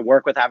people that I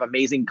work with. I have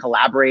amazing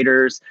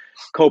collaborators,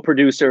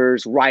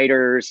 co-producers,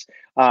 writers,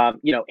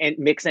 and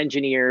mix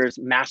engineers,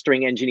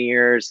 mastering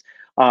engineers.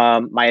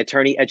 My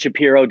attorney, Ed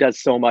Shapiro,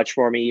 does so much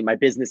for me. My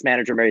business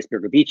manager, Mary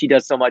Spirgovici,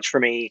 does so much for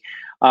me.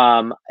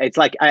 It's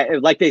like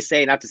they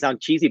say, not to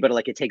sound cheesy, but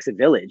like it takes a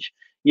village.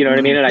 You know what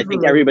I mean? And I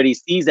think everybody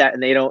sees that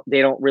and they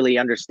don't really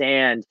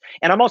understand.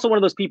 And I'm also one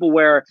of those people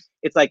where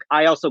it's like,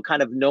 I also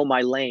kind of know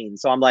my lane.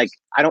 So I'm like,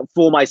 I don't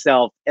fool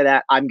myself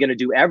that I'm going to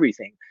do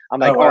everything. I'm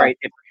like, all right,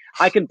 if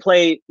I can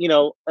play,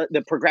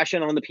 the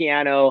progression on the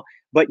piano,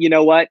 but you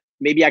know what?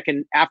 Maybe I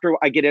can, after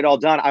I get it all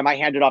done, I might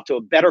hand it off to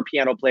a better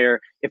piano player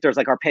if there's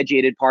like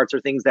arpeggiated parts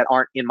or things that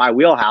aren't in my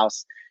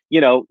wheelhouse.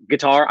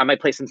 Guitar, I might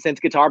play some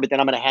synth guitar, but then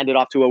I'm going to hand it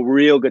off to a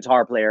real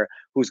guitar player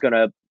who's going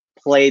to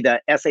play the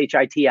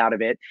shit out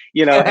of it,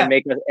 and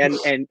make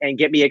and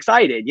get me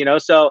excited,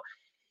 So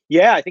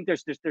yeah, I think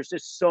there's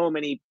just so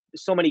many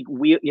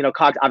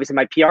cogs. Obviously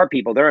my PR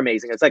people, they're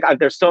amazing. It's like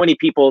there's so many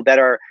people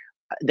that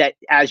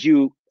as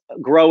you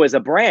grow as a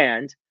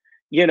brand,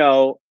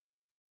 there's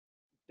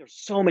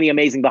so many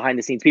amazing behind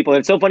the scenes people. And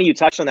it's so funny you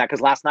touched on that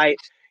because last night,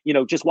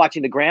 just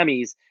watching the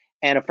Grammys,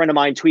 and a friend of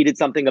mine tweeted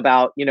something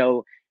about,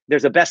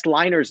 there's a best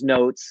liners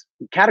notes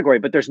category,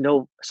 but there's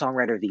no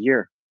Songwriter of the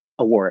Year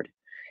award.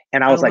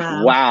 And I was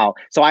wow.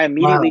 So I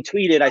immediately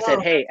tweeted, I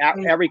said, hey,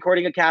 at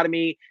Recording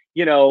Academy,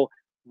 we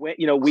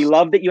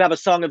love that you have a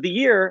Song of the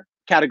Year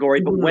category,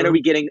 but when are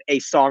we getting a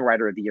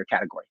Songwriter of the Year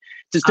category?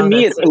 Just to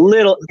me, it's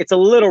a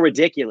little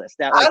ridiculous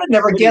that I would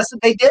never guess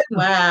that they didn't.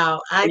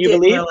 Wow. I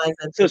didn't realize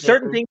that. So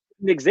certain things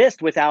didn't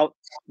exist without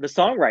the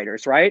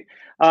songwriters, right?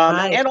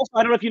 And also,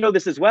 I don't know if you know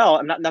this as well.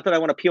 I'm not that I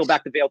want to peel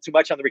back the veil too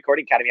much on the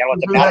Recording Academy. I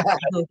don't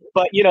want to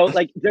but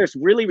like there's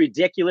really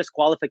ridiculous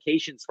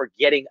qualifications for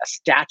getting a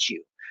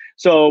statue.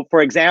 So,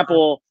 for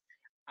example,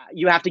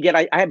 you have to get,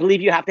 I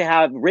believe you have to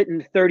have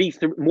written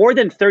more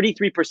than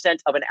 33%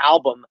 of an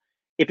album,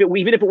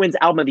 even if it wins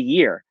Album of the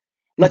Year.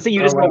 Let's say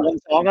you just put one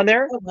song on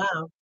there,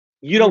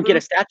 you don't get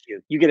a statue.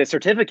 You get a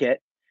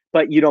certificate,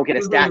 but you don't get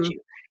a statue.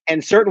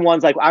 And certain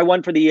ones, like we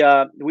won for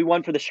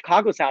the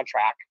Chicago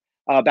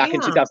soundtrack back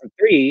in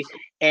 2003,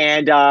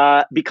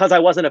 and because I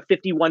wasn't a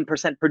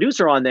 51%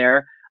 producer on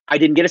there, I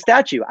didn't get a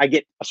statue. I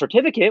get a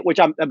certificate, which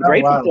I'm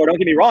grateful for. Don't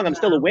get me wrong, I'm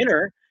still a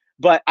winner.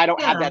 But I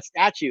don't have that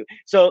statue.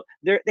 So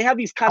they have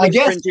these kind of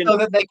stringent, so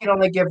that they can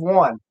only give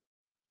one.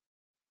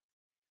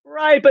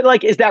 Right, but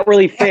like, is that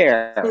really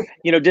fair?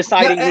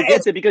 Deciding who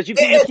gets it, because you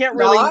can't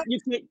really. At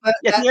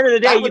the end of the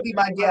day, that would be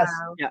my guess.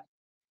 Yeah.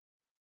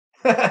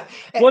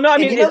 Well, no, I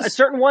mean,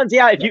 certain ones,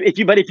 yeah.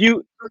 If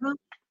you,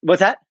 what's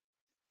that?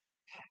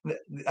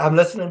 I'm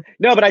listening.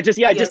 No, but I just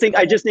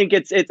think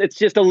it's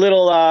just a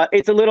little.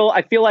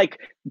 I feel like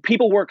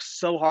people work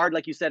so hard,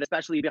 like you said,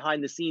 especially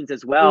behind the scenes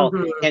as well,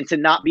 and to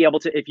not be able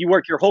to, if you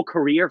work your whole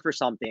career for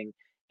something,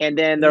 and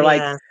then they're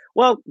like,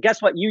 well,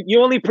 guess what?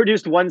 You only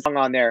produced one song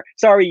on there.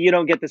 Sorry, you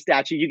don't get the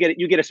statue.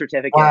 You get a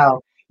certificate.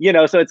 Wow.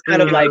 So it's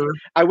kind of like,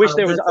 I wish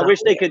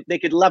they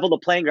could level the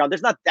playing ground.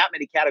 There's not that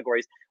many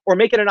categories, or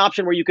make it an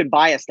option where you could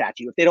buy a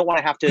statue if they don't want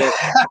to have to,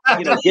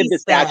 give the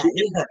statue.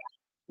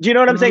 Do you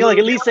know what I'm saying? Like,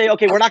 at least say,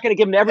 okay, we're not going to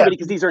give them to everybody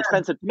because these are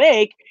expensive to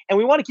make, and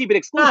we want to keep it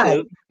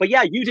exclusive. But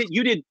yeah, you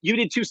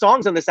did 2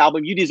 songs on this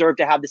album. You deserve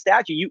to have the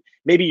statue.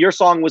 Maybe your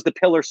song was the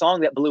pillar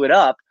song that blew it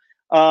up,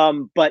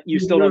 but you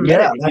still don't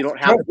get it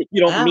if you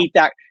don't meet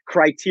that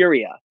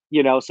criteria.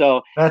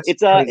 So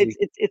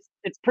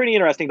it's pretty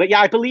interesting. But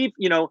yeah, I believe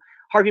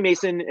Harvey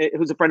Mason,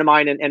 who's a friend of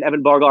mine, and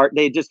Evan Bargart,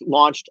 they just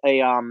launched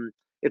a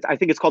I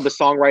think it's called the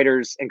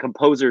Songwriters and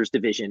Composers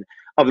Division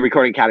of the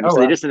Recording Academy. So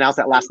they just announced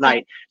that last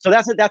night. So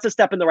that's a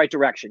step in the right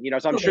direction.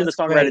 So I'm sure the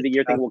Songwriter of the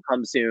Year thing will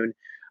come soon.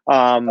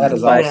 That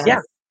is awesome.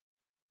 Yeah.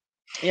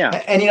 Yeah.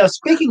 And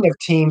speaking of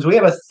teams, we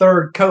have a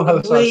third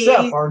co-host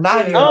ourselves, our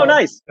 9-year-old. Oh,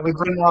 nice. And we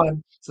bring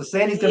on. So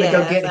Sandy's going to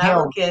go get him.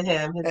 I'll get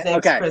him. His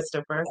name's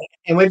Christopher.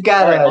 And we've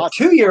got a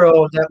awesome.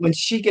 2-year-old that when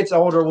she gets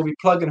older, we'll be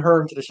plugging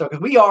her into the show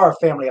because we are a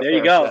family affair. There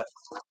you go.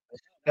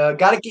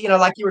 Got to,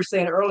 like you were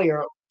saying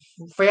earlier,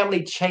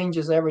 family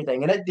changes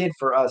everything, and it did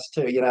for us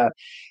too.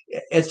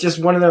 It's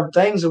just one of those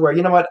things where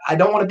I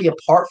don't want to be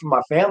apart from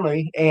my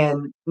family,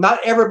 and not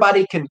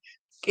everybody can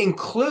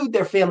include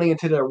their family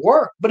into their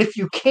work, but if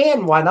you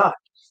can, why not?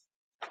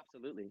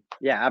 Absolutely,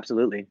 yeah,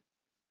 absolutely,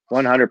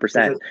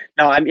 100%.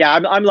 No,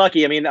 I'm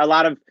lucky. I mean, a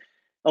lot of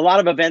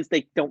events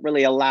they don't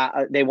really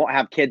allow. They won't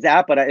have kids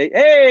at, but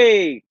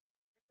hey.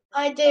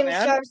 Hi, Damon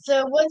Sharpe.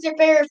 So, what's your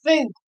favorite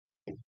food?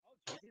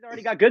 He's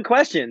already got good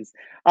questions.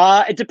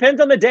 It depends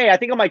on the day. I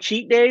think on my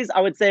cheat days, I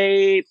would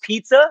say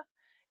pizza,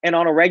 and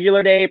on a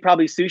regular day,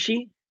 probably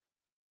sushi.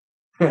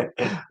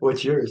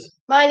 What's yours?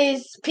 Mine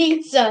is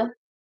pizza.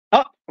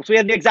 Oh, so we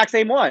have the exact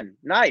same one.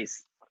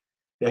 Nice.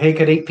 Yeah, he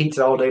could eat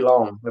pizza all day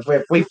long. If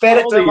we fed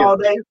it to him all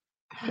day.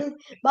 He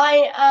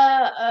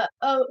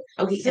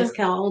asked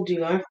how old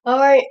you are. All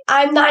right,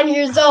 I'm 9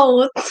 years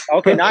old.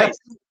 Okay, nice.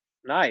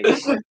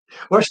 Nice.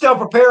 We're still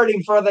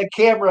preparing for the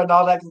camera and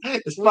all that.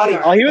 It's funny.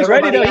 Oh, he was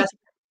ready though.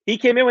 He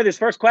came in with his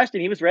first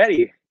question. He was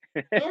ready.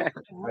 All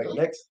right,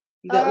 next.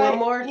 You got one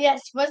more?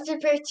 Yes. What's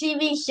your favorite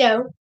TV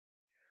show?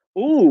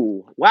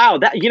 Ooh, wow.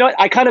 That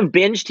I kind of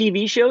binge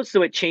TV shows,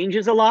 so it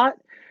changes a lot.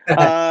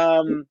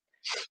 I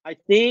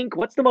think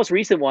what's the most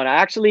recent one? I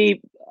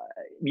actually,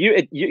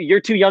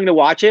 you're too young to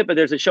watch it, but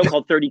there's a show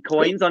called 30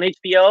 Coins on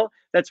HBO.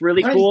 That's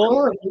really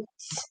cool.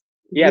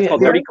 Yeah, it's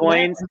called 30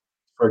 Coins.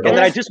 And then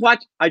I just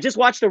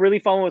watched a really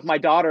fun one with my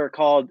daughter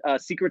called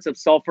Secrets of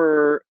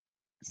Sulphur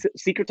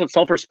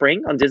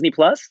Spring on Disney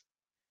Plus.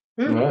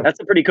 Mm-hmm. That's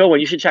a pretty cool one.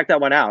 You should check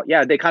that one out.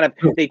 Yeah, they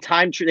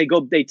time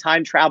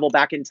travel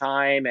back in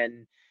time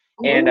and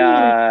there's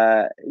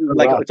a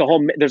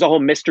whole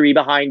mystery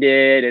behind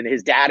it, and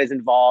his dad is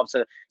involved.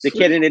 So the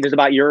kid in it is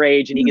about your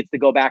age, and he gets to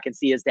go back and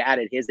see his dad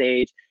at his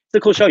age. It's a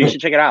cool show. You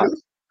should check it out.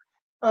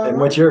 And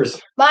what's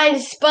yours? Mine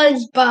is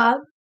SpongeBob.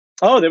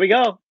 Oh, there we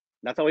go.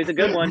 That's always a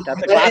good one.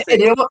 That's a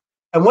classic.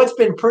 And what's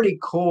been pretty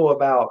cool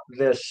about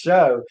this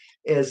show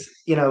is,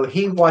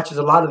 he watches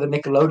a lot of the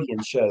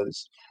Nickelodeon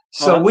shows.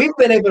 So we've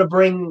been able to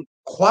bring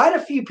quite a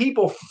few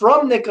people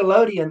from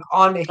Nickelodeon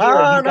on here.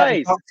 Oh,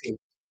 nice. Did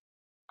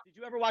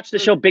you ever watch the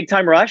show Big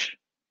Time Rush?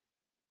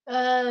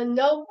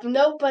 Nope.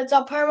 But it's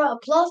on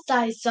Paramount Plus.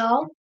 I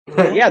saw.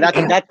 Yeah, that's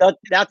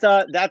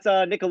a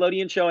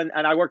Nickelodeon show, and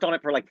I worked on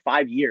it for like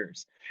 5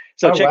 years.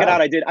 So check it out.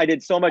 I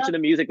did so much of the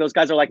music. Those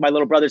guys are like my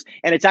little brothers,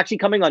 and it's actually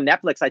coming on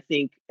Netflix, I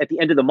think, at the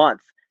end of the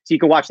month. So you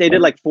can watch. They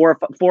did like 4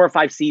 or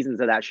 5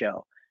 seasons of that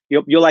show.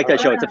 You'll like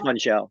that show. It's a fun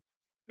show.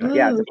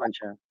 Yeah, it's a fun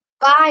show.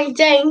 Bye,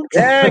 thanks.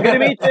 Yeah, good to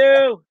meet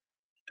you.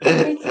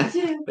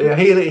 Yeah,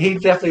 he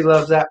definitely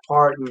loves that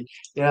part, and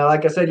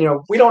like I said,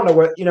 we don't know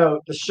what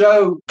the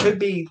show could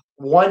be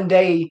one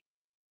day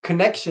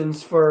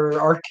connections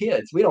for our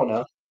kids. We don't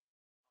know.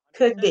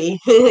 Could be.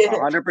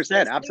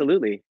 100%.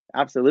 Absolutely.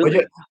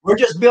 We're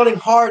just building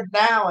hard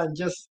now, and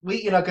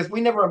because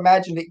we never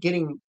imagined it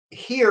getting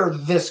here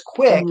this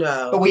quick.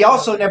 No. But we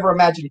also never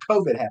imagined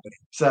COVID happening.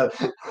 So.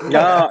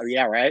 No.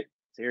 Yeah. Right.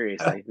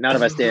 Seriously, none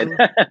of us did.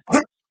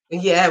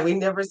 Yeah, we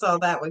never saw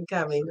that one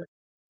coming.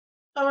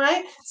 All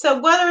right. So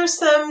what are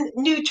some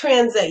new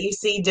trends that you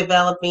see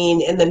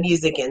developing in the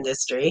music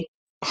industry?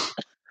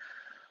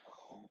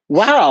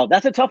 Wow,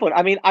 that's a tough one.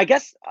 I mean, I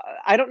guess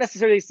I don't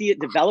necessarily see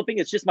it developing.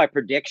 It's just my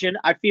prediction.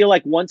 I feel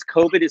like once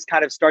COVID is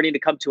kind of starting to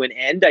come to an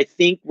end, I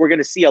think we're going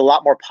to see a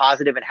lot more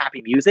positive and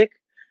happy music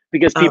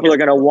because people are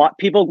going to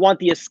want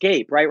the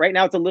escape, right? Right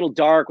now it's a little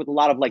dark with a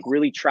lot of like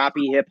really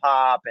trappy hip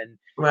hop and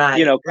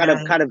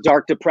kind of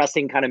dark,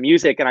 depressing kind of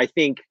music. And I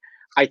think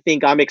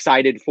I'm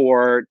excited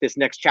for this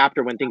next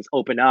chapter when things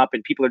open up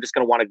and people are just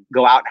going to want to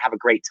go out and have a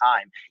great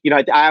time.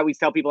 I always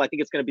tell people I think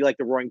it's going to be like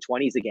the Roaring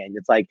 20s again.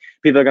 It's like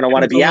people are going to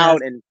want to be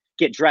out and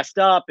get dressed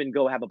up and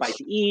go have a bite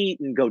to eat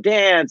and go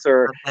dance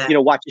or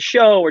watch a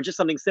show or just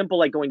something simple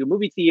like going to a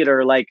movie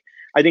theater. Like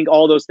I think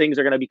all those things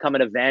are going to become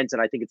an event,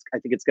 and I think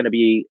it's going to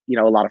be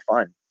a lot of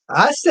fun.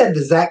 I said the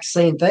exact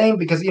same thing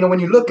because when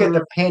you look at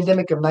the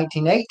pandemic of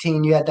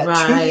 1918, you had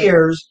that 2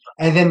 years,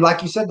 and then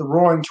like you said, the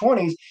Roaring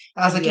 20s.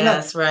 I was like,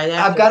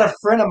 I've got a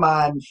friend of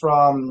mine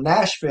from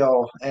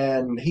Nashville,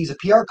 and he's a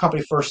PR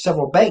company for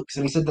several banks,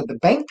 and he said that the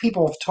bank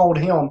people have told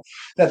him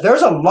that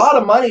there's a lot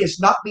of money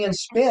that's not being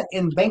spent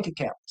in bank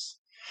accounts.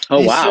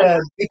 Oh, wow!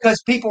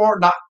 Because people are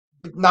not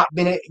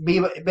been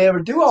able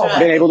to do all that.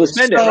 Been able to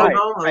spend it,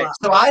 right.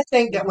 So I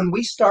think that when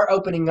we start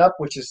opening up,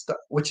 which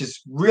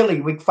is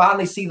really, we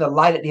finally see the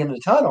light at the end of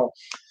the tunnel,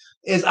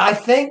 is I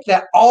think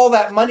that all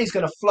that money is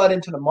going to flood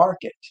into the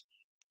market.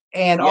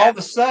 And all of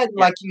a sudden,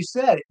 like you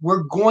said,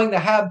 we're going to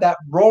have that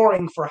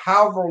roaring for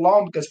however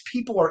long because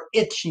people are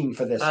itching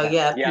for this. Oh,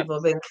 yeah. People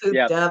have been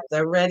cooped up.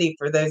 They're ready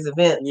for those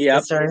events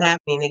to start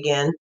happening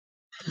again.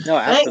 No,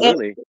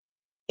 absolutely.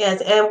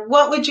 Yes, and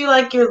what would you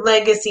like your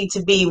legacy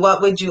to be?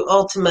 What would you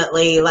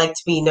ultimately like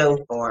to be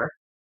known for?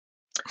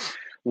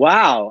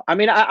 Wow. I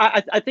mean,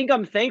 I think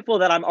I'm thankful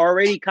that I'm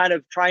already kind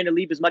of trying to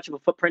leave as much of a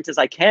footprint as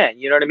I can.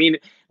 You know what I mean?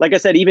 Like I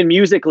said, even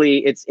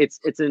musically, it's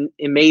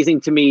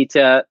amazing to me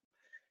to.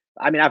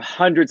 I mean, I have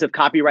hundreds of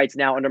copyrights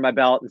now under my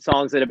belt and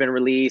songs that have been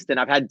released, and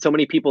I've had so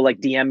many people like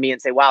DM me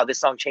and say, "Wow, this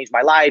song changed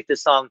my life.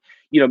 This song,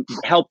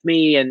 helped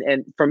me."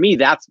 And for me,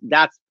 that's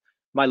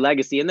my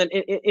legacy. And then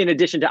in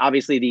addition to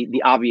obviously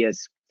the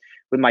obvious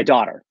with my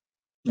daughter.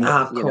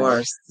 Of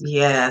course,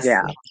 yes.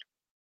 Yeah.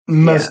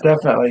 Most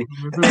definitely.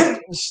 Mhm.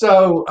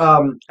 So,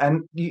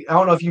 and I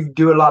don't know if you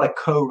do a lot of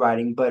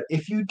co-writing, but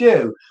if you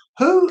do,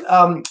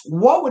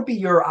 what would be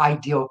your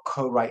ideal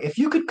co-write? If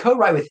you could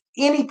co-write with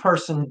any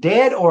person,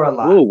 dead or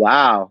alive, Oh,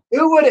 wow.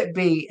 who would it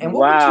be, and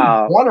what would you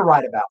Wow. want to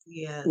write about?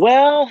 Yeah.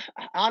 Well,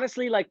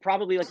 honestly,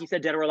 probably like you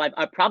said, dead or alive,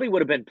 I probably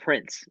would have been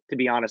Prince, to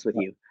be honest with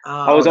you.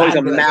 I Oh, was always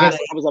that's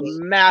I was a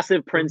amazing.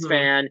 massive Prince Mhm.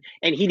 fan,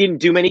 and he didn't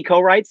do many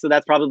co-writes, so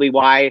that's probably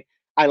why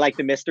I like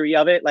the mystery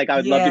of it. Like, I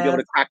would love to be able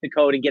Yes. to crack the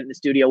code and get in the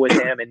studio with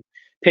him and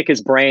pick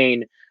his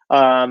brain.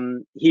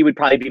 He would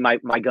probably be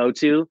my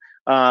go-to.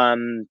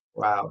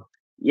 Wow.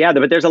 Yeah,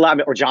 but there's a lot,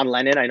 or John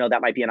Lennon. I know that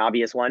might be an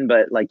obvious one,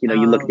 but like, you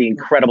look Oh, at the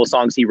incredible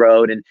songs he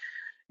wrote,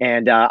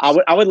 and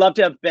I would love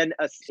to have been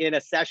in a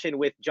session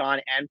with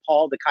John and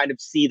Paul to kind of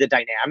see the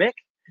dynamic.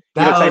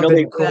 That 'Cause I would know have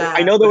they, been cool.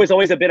 I know there was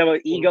always a bit of an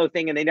ego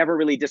thing, and they never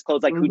really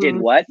disclosed like who did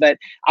Mhm. what. But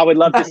I would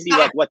love to see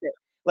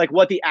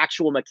what the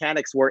actual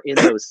mechanics were in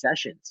those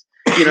sessions.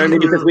 You know what I mean?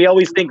 Because we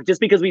always think just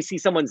because we see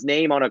someone's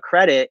name on a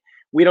credit,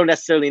 we don't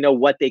necessarily know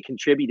what they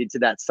contributed to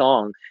that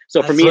song.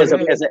 So for That's me, as true.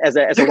 a You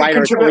can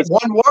writer, it's contribute always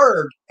one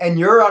word, and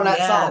you're on that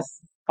song.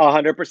 Yes.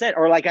 100%.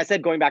 Or like I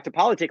said, going back to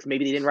politics,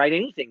 maybe they didn't write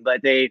anything,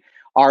 but they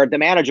are the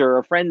manager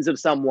or friends of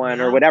someone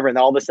or Yeah. whatever, and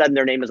all of a sudden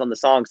their name is on the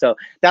song. So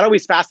that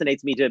always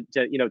fascinates me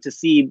to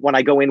see when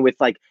I go in with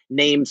like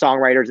name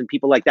songwriters and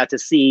people like that, to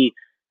see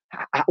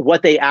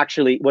what the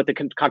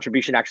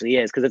contribution actually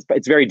is, because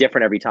it's very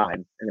different every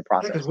time in the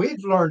process. Because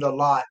we've learned a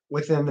lot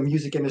within the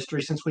music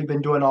industry since we've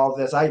been doing all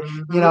this.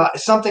 Mhm.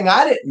 Something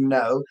I didn't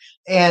know,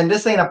 and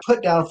this ain't a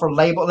put down for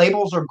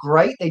labels are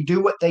great. They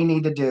do what they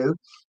need to do,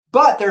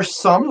 but there's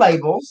some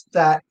labels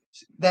that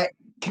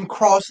can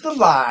cross the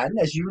line,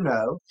 as you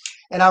know.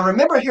 And I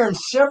remember hearing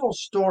several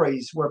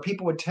stories where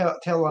people would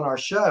tell on our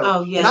show,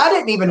 Oh, and yes. I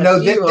didn't even A know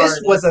that few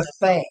this was a artists.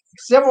 thing.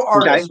 Several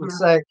Okay.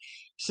 artists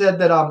said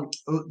that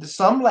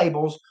some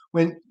labels,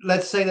 when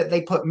let's say that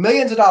they put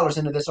millions of dollars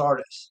into this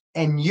artist,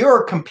 and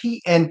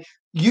and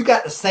you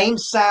got the same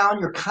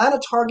sound, you're kind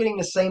of targeting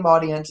the same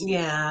audience.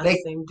 Yeah.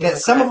 Same That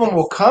some of them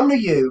will demographics. come to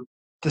you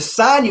to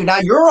sign you. Now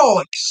you're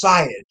all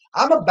excited.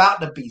 I'm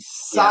about to be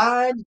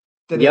signed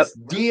to Yep. this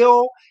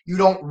deal. You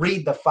don't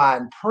read the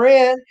fine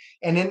print,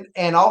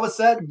 and all of a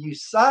sudden you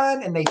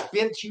sign, and they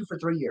bench you for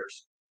 3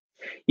 years.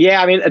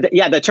 Yeah, I mean,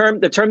 the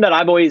term that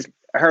I've always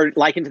heard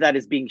likened to that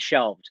is being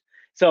shelved.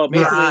 So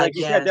basically, like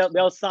you said, Yes.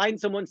 they'll sign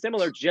someone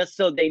similar just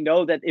so they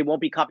know that it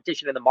won't be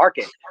competition in the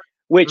market,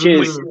 which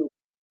is, Mhm.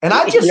 And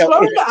I just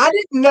learned that. I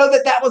didn't know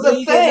that was a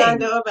We did not thing.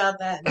 know about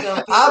that until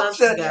a few months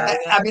ago.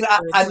 I mean,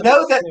 I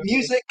know that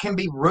music can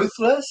be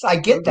ruthless. I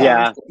get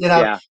that,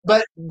 yeah.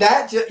 but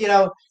that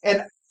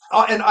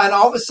and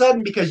all of a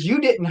sudden, because you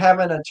didn't have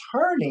an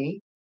attorney,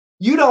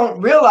 you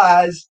don't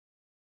realize.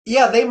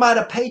 Yeah, they might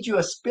have paid you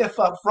a spiff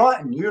up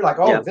front, and you're like,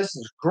 "Oh, Yeah. this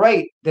is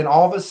great." Then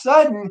all of a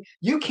sudden,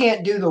 you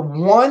can't do the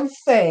one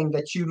thing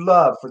that you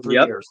love for 3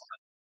 Yep. years.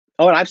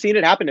 Oh, and I've seen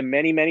it happen to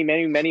many, many,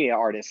 many, many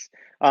artists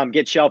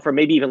get shelved for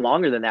maybe even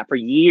longer than that, for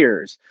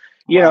years.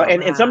 Wow.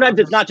 And sometimes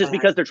it's not just Wow.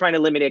 because they're trying to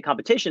eliminate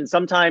competition.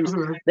 Sometimes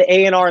Mhm. the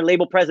A&R and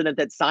label president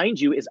that signed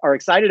you are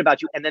excited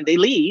about you, and then they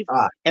leave,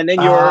 Ah. and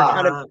then you're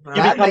kind of Right.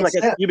 you That become makes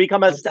like sense. you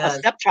become a It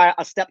does.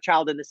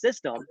 stepchild in the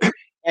system,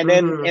 and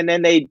Mhm.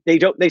 then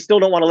they still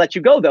don't want to let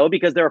you go, though,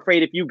 because they're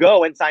afraid if you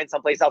go and sign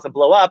someplace else and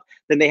blow up,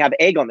 then they have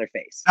egg on their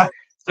face.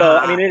 So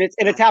I mean,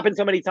 it's happened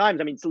so many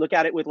times. I mean, to look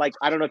at it with, like,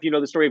 I don't know if you know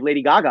the story of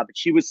Lady Gaga, but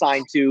she was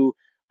signed to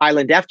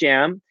Island Def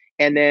Jam,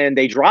 and then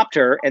they dropped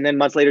her, and then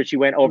months later she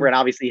went over and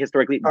obviously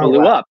historically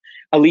blew up.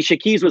 Alicia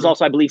Keys was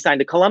also, I believe, signed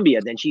to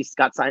Columbia. Then she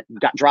got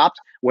dropped,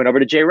 went over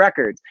to J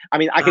Records. I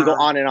mean, I could go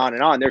on and on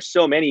and on. There's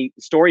so many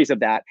stories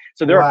of that.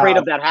 So they're afraid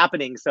of that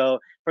happening. So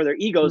for their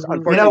egos,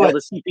 unfortunately, they'll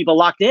just keep people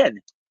locked in.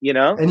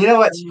 And you know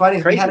what's funny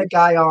is we had Crazy. a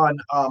guy on,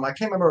 I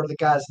can't remember the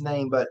guy's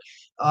name, but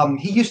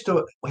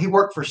he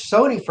worked for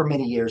Sony for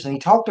many years, and he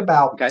talked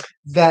about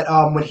that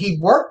when he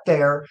worked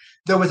there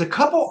was a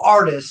couple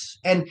artists,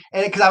 and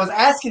because I was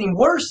asking him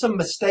what are some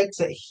mistakes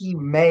that he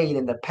made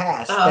in the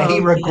past that he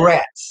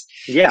regrets.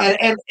 Yeah.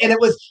 And it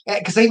was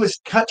because he was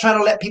trying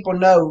to let people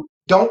know,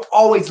 don't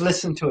always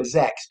listen to his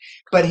ex.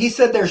 But he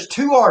said there's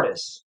 2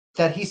 artists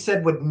that he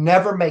said would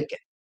never make it,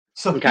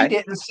 so he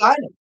didn't sign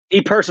them.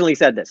 He personally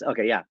said this.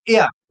 Okay, yeah.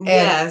 Yeah.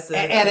 Yes.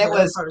 And it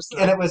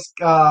was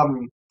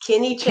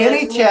Kenny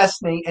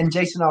Chesney and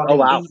Jason Aldean. Oh,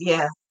 wow.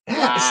 Yeah.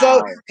 Wow.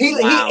 So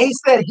he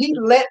said he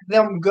let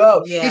them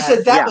go. Yes. He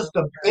said that was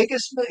the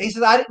biggest. He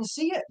said I didn't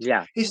see it.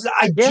 Yeah. He said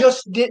I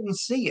just didn't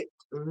see it.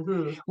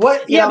 Mm-hmm.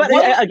 What? Yeah, but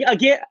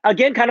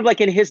again, kind of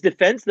like in his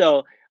defense,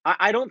 though,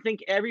 I don't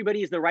think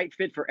everybody is the right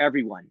fit for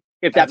everyone,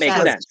 if that makes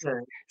sense.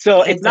 True.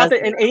 So It it's not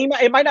that, does. and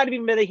it might not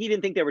even be that he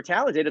didn't think they were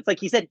talented. It's like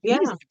he said, Yeah.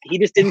 he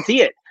just didn't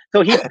see it.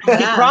 So he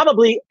Yeah.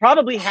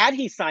 probably had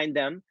he signed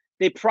them,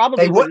 they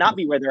probably would not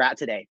be where they're at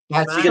today.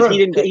 That's Because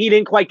true. he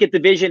didn't quite get the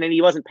vision and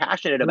he wasn't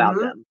passionate about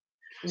Mhm. them.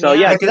 So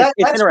yeah, it's that's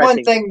one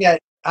interesting. thing that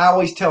I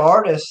always tell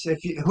artists: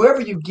 whoever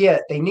you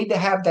get, they need to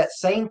have that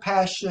same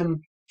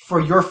passion for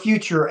your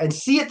future and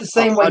see it the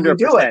same way you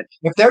do it. 100%.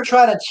 If they're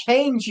trying to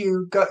change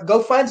you,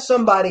 go find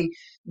somebody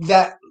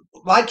that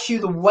likes you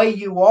the way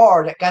you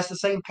are, that got the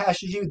same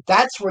passion as you.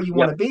 That's where you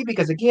want to be,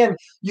 because again,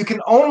 you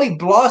can only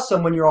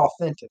blossom when you're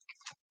authentic.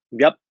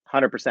 Yep,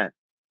 100%,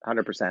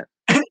 100%.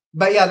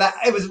 But yeah,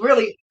 it was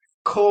really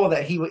cool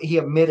that he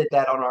admitted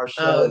that on our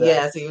show. Oh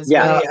yes, he was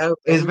very open.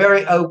 He's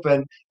very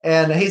open,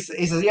 and he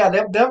says, yeah,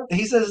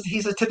 he says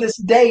to this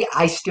day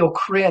I still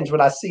cringe when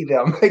I see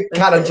them.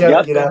 Kind of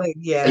joke,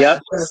 Yeah.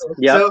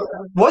 So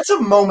what's a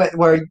moment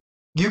where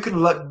you can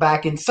look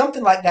back and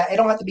something like that? It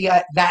don't have to be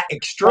that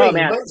extreme,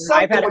 but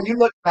something where you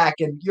look back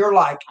and you're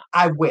like,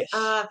 I wish.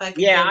 I've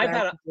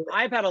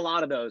had a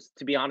lot of those,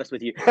 to be honest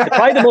with you.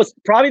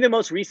 Probably the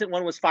most recent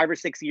one was 5 or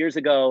 6 years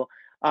ago.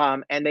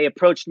 And they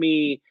approached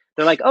me.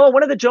 They're like, "Oh,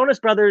 one of the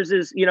Jonas Brothers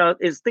is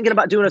thinking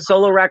about doing a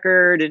solo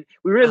record, and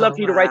we really love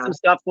for you to write some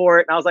stuff for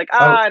it." And I was like,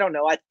 I don't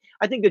know.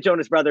 I think the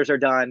Jonas Brothers are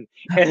done.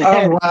 And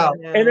then,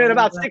 and then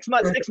about 6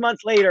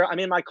 months later, I'm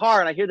in my car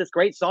and I hear this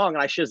great song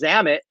and I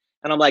Shazam it,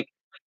 and I'm like,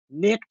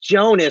 Nick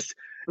Jonas.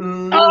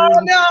 Oh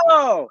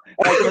no!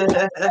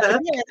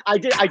 I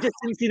just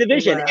didn't see the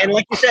vision. Wow. And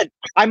like you said,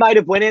 I might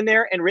have went in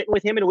there and written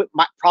with him, and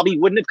probably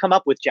wouldn't have come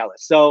up with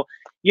Jealous. So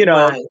it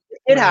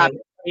happened.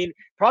 I mean,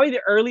 probably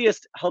the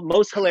earliest,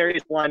 most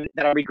hilarious one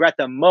that I regret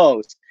the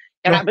most.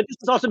 And but this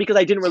is also because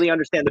I didn't really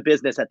understand the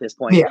business at this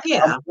point.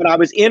 When I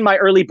was in my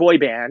early boy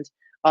band,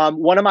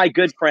 one of my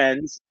good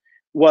friends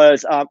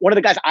was one of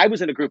the guys I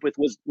was in a group with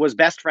was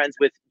best friends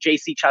with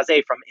JC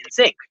Chazé from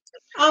NSYNC.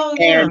 Oh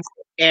yeah.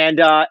 And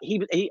I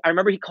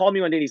remember he called me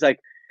one day and he's like,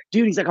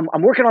 dude,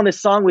 I'm working on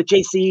this song with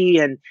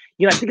JC, and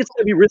I think it's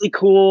gonna be really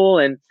cool,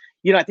 and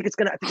I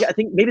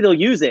think maybe they'll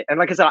use it. And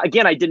like I said,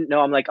 again, I didn't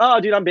know. I'm like,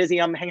 oh, dude, I'm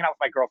busy. I'm hanging out with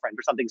my girlfriend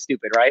or something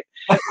stupid, right?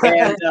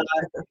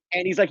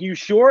 And he's like, you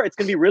sure? It's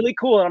gonna be really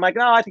cool. And I'm like,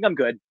 no, I think I'm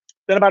good.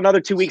 Then about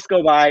another 2 weeks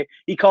go by.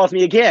 He calls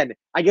me again.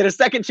 I get a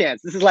second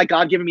chance. This is like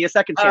God giving me a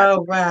second chance.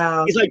 Oh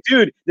wow. He's like,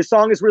 dude, the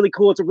song is really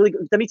cool.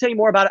 Let me tell you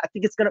more about it. I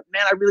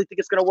really think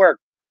it's gonna work.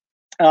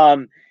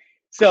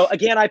 So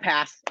again, I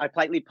passed. I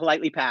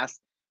politely passed.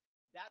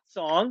 That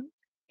song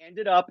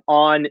ended up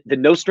on the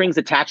No Strings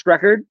Attached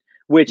record,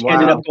 which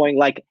ended up going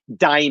like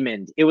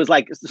diamond. It was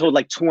like sold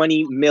like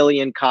 20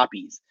 million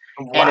copies.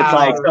 And it's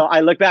like, so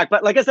I look back,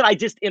 but like I said,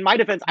 in my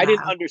defense, I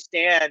didn't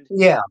understand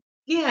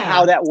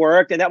how that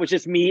worked. And that was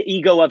just me,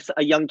 ego of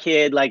a young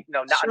kid, like,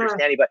 not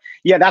understanding. But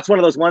yeah, that's one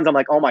of those ones I'm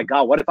like, oh my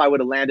God, what if I would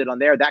have landed on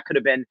there? That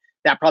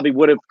probably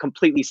would have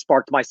completely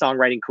sparked my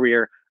songwriting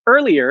career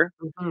earlier.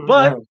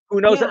 But who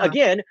knows?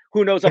 Again,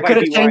 who knows? It could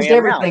have changed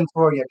everything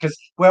for you, because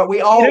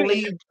we all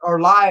lead our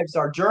lives,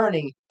 our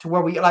journey to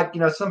where we like.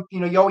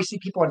 You always see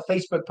people on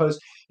Facebook post,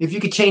 if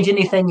you could change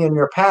anything in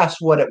your past,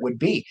 what it would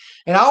be.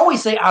 And I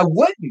always say I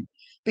wouldn't,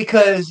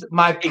 because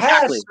my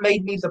past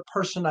made me the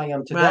person I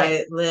am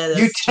today. Right,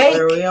 you take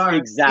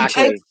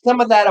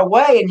some of that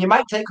away, and you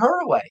might take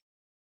her away.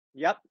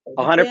 Yep,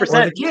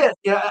 100%. Again,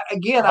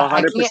 100%.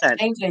 I can't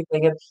change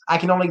anything, and I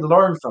can only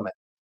learn from it.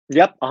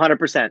 Yep,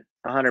 100%.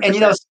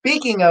 And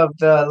speaking of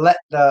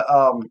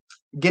the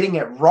getting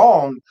it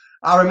wrong,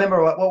 I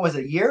remember what was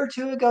it, a year or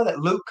two ago that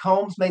Luke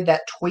Combs made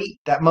that tweet,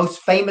 that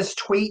most famous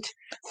tweet,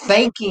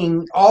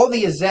 thanking all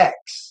the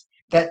execs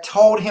that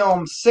told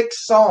him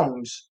 6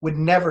 songs would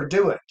never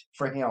do it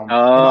for him. And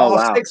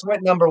all 6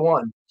 went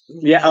 #1.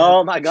 Yeah.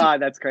 Oh my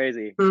God, that's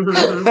crazy.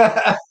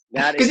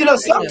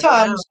 Because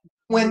sometimes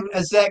when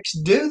execs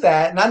do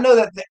that, and I know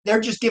that they're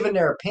just giving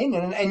their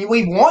opinion, and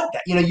we want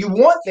that. You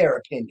want their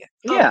opinion.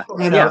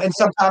 And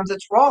sometimes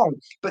it's wrong,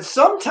 but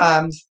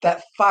sometimes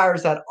that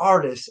fires that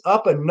artist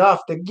up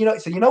enough to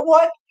so you know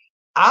what,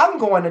 I'm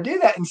going to do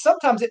that, and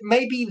sometimes it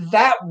may be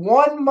that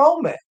one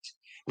moment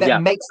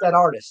that makes that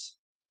artist.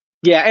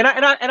 Yeah,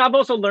 and I've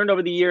also learned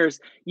over the years,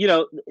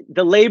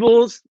 the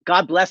labels,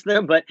 God bless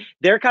them, but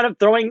they're kind of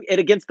throwing it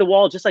against the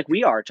wall just like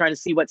we are, trying to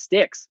see what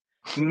sticks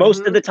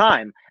most of the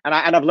time. And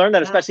I've learned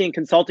that, especially in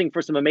consulting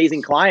for some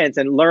amazing clients,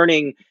 and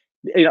learning,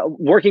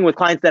 working with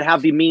clients that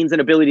have the means and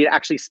ability to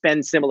actually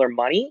spend similar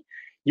money.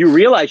 You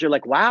realize you're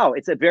like, wow,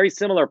 it's a very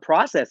similar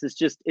process. It's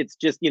just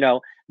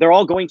they're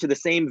all going to the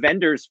same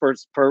vendors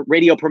for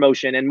radio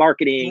promotion and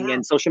marketing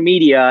and social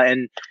media,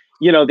 and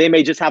they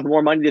may just have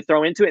more money to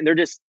throw into it, and they're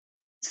just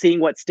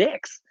seeing what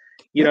sticks.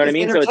 You know what I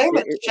mean? So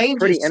it's changes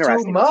pretty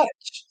interesting. Too much.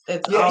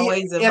 It's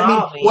always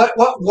evolving.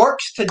 What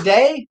works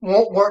today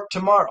won't work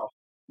tomorrow.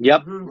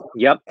 Yep.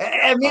 Yep.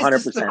 I mean,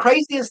 it's the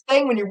craziest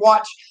thing when you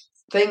watch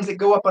things that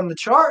go up on the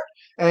chart,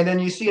 and then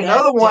you see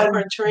another one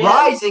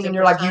rising, and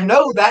you're like,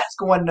 that's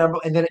going number,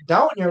 and then it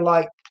don't, and you're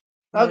like,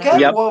 Okay,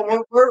 Yeah. well,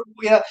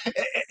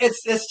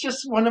 it's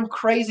just one of them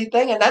crazy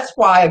things, and that's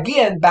why,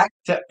 again, back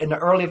to in the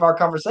early of our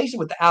conversation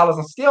with the Alice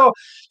and Steel,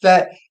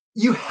 that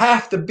you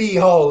have to be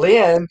all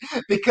in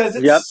because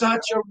Yep. it's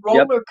such a Yep.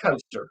 roller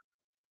coaster.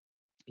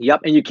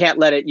 Yep. And you can't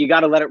let it, you got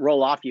to let it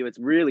roll off you. It's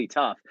really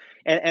tough.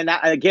 And that,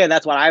 again,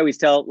 that's what I always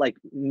tell like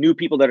new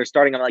people that are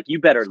starting. I'm like, you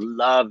better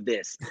love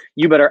this.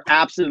 You better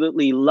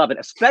absolutely love it,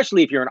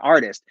 especially if you're an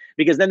artist,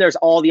 because then there's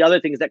all the other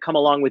things that come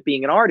along with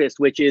being an artist,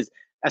 which is,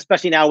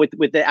 especially now with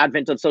the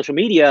advent of social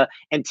media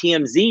and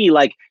TMZ,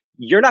 like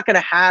you're not going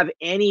to have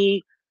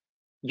any,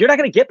 you're not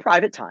going to get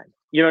private time.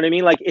 You know what I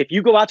mean? Like if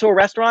you go out to a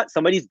restaurant,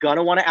 somebody's going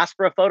to want to ask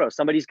for a photo.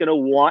 Somebody's going to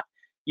want,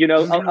 you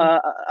know,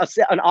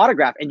 an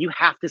autograph, and you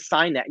have to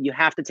sign that. You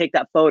have to take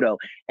that photo,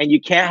 and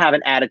you can't have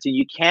an attitude.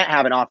 You can't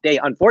have an off day,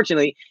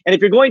 unfortunately. And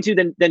if you're going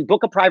to, then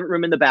book a private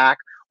room in the back,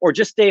 or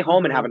just stay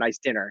home and have a nice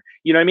dinner.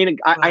 You know what I mean?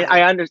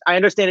 I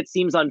understand it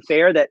seems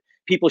unfair that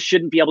people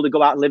shouldn't be able to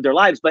go out and live their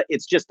lives, but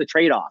it's just the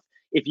trade-off.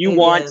 If you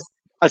want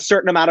a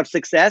certain amount of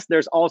success,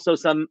 there's also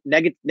some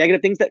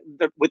negative things that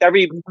with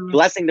every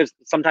blessing,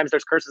 sometimes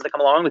there's curses that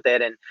come along with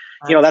it. And,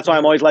 you know, that's why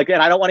I'm always like,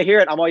 and I don't want to hear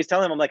it. I'm always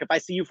telling them, I'm like, if I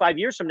see you 5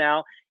 years from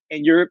now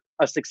and you're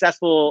a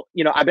successful,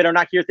 you know, I better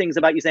not hear things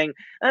about you saying,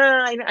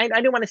 I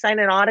don't want to sign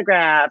an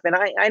autograph. And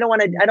I don't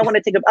want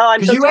to take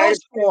I'm so tired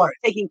of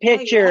taking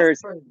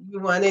pictures.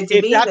 You wanted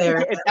to be there.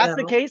 If that's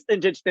the case,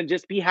 then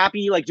just be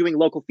happy, like doing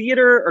local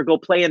theater or go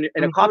play in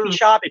a coffee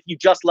shop if you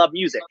just love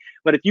music.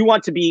 But if you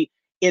want to be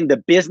in the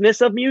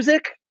business of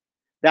music,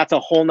 that's a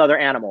whole nother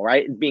animal,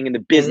 right? Being in the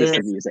business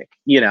of music,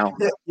 you know?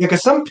 Yeah,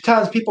 because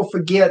sometimes people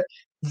forget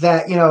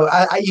that, you know,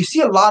 you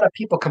see a lot of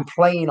people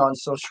complain on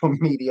social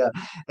media,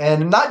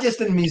 and not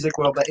just in the music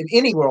world, but in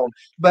any world.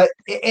 And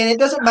it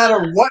doesn't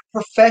matter what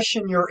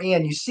profession you're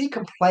in, you see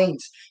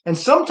complaints. And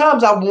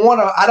sometimes I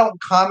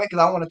don't comment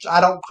because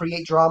I don't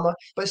create drama,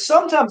 but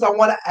sometimes I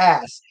want to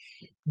ask,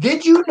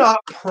 did you not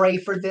pray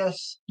for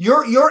this?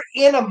 You're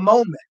in a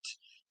moment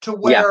to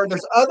where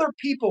there's other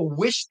people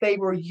wish they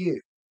were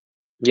you.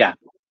 Yeah.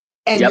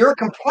 And you're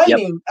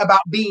complaining about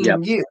being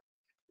you.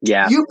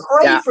 Yeah. You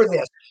prayed for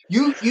this.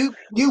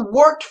 You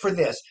worked for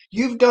this.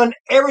 You've done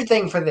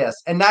everything for this.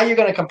 And now you're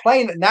going to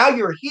complain that now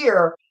you're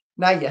here.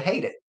 Now you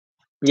hate it.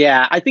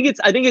 Yeah. I think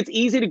it's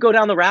easy to go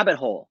down the rabbit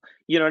hole.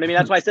 You know what I mean?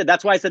 That's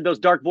why I said those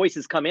dark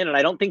voices come in. And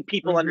I don't think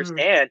people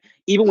understand,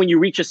 even when you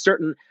reach a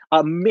certain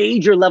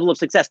major level of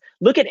success.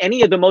 Look at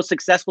any of the most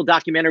successful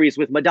documentaries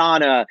with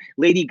Madonna,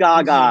 Lady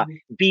Gaga,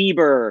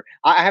 Bieber.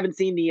 I haven't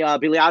seen the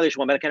Billie Eilish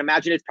one, but I can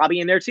imagine it's probably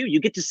in there too. You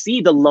get to see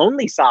the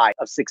lonely side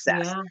of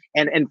success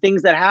and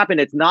things that happen.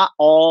 It's not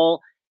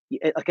all,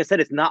 like I said,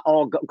 it's not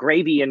all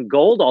gravy and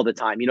gold all the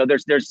time. You know,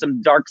 there's some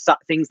dark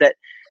things that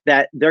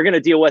they're going to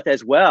deal with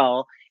as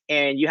well.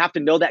 And you have to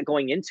know that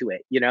going into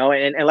it, you know,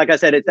 and like I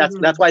said,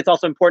 that's why it's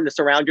also important to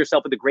surround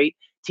yourself with a great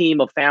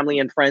team of family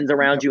and friends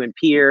around you and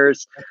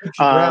peers.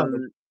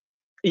 To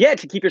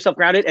keep yourself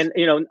grounded. And,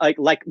 you know,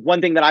 like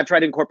one thing that I've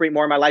tried to incorporate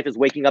more in my life is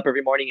waking up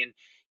every morning. And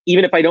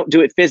even if I don't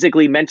do it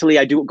physically, mentally,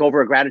 I do go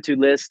over a gratitude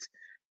list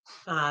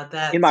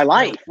in my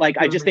life. Like,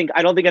 I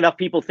don't think enough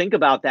people think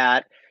about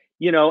that,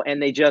 you know,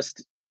 and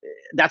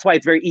that's why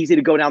it's very easy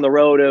to go down the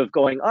road of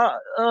going,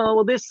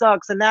 well, this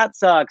sucks and that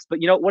sucks.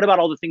 But, you know, what about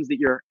all the things that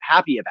you're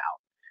happy about?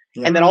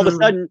 Yeah. And then all of a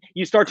sudden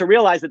you start to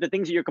realize that the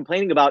things that you're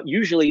complaining about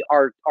usually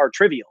are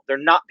trivial. They're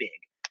not big.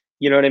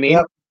 You know what I mean?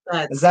 Yep.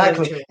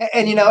 Exactly. So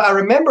and, you know, I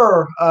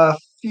remember a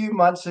few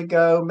months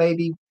ago,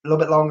 maybe a little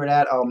bit longer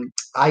than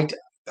that,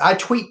 I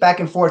tweet back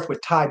and forth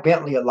with Ty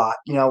Bentley a lot,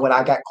 you know, when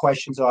I got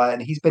questions on it.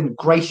 And he's been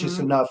gracious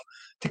enough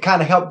to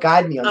kind of help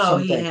guide me on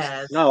some things.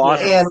 No,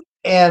 awesome.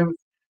 And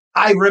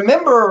I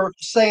remember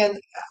saying,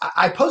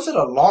 I posted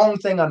a long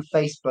thing on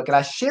Facebook and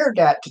I shared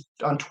that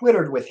on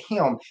Twitter with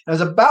him. And it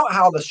was about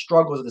how the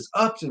struggles, this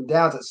ups and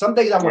downs. That some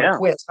days I want to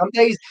quit. Some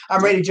days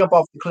I'm ready to jump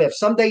off the cliff.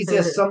 Some days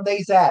this, some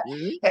days that.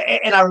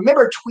 And I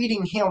remember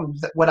tweeting him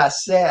what I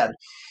said.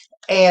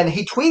 And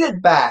he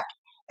tweeted back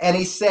and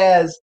he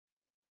says,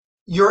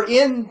 "You're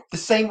in the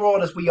same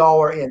world as we all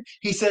are in."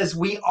 He says,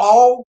 "We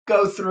all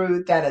go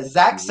through that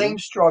exact same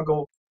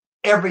struggle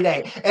every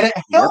day." And it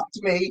helped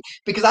me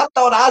because I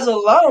thought I was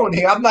alone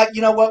here. I'm like,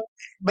 you know what?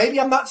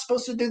 Maybe I'm not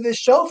supposed to do this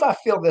show if I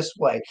feel this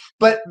way.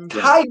 But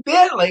Ty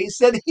Bentley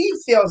said he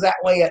feels that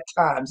way at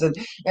times. And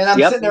I'm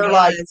sitting there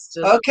like,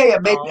 okay,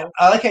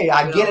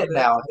 I get it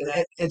now.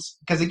 It's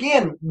because,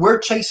 again, we're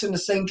chasing the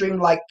same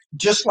dream,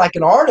 just like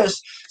an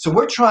artist. So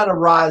we're trying to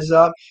rise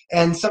up.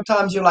 And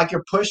sometimes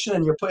you're pushing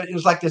and it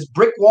was like this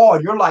brick wall.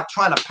 And you're like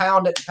trying to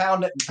pound it and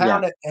pound it and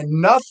pound it and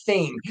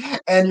nothing.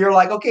 And you're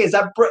like, okay, is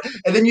that brick?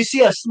 And then you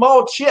see a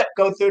small chip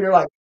go through and you're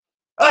like,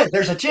 oh,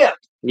 there's a chip.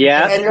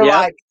 Yeah. And you're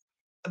like,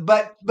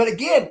 but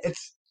again,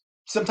 it's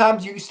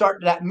sometimes you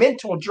start that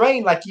mental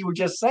drain, like you were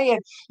just saying,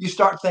 you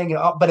start thinking,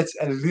 oh, but it's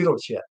a little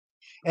chip.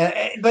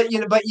 But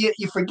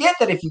you forget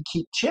that if you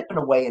keep chipping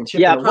away and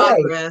chipping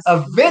away,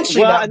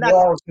 eventually that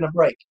wall is going to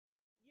break.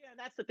 Yeah,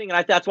 that's the thing.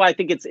 And that's why I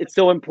think it's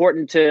so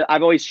important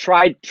I've always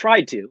tried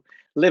to,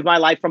 live my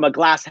life from a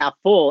glass half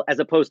full as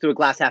opposed to a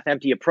glass half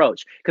empty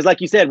approach. Because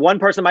like you said, one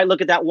person might look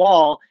at that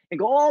wall and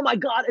go, oh my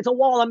God, it's a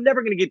wall. I'm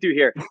never going to get through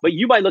here. But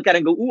you might look at it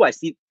and go, ooh, I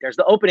see there's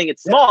the opening.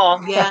 It's small,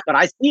 but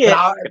I see it.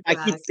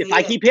 If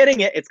I keep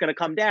hitting it, it's going to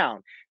come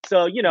down.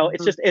 So, you know,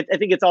 it's just, I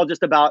think it's all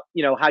just about,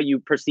 you know, how you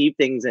perceive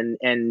things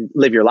and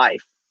live your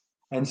life.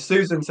 And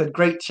Susan said,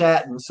 great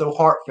chat and so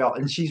heartfelt.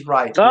 And she's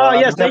right. Oh,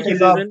 yes. Thank you,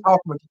 Susan.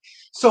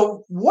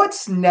 So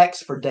what's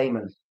next for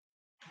Damon?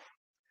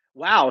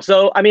 Wow.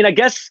 So, I mean, I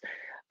guess,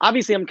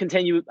 obviously I'm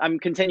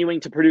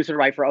continuing to produce and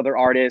write for other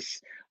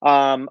artists.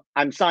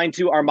 I'm signed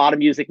to Armada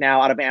Music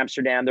now out of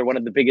Amsterdam. They're one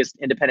of the biggest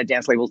independent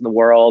dance labels in the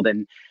world.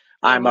 And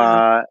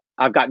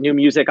I've got new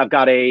music. I've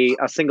got a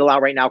single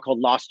out right now called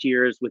Lost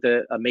Years with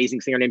an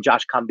amazing singer named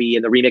Josh Cumbie.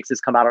 And the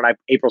remixes come out on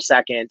April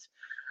 2nd.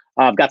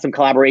 I've got some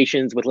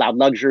collaborations with Loud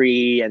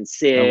Luxury and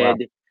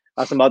Sid,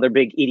 some other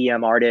big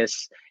EDM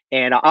artists.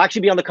 And I'll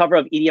actually be on the cover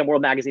of EDM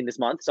World Magazine this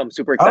month. So I'm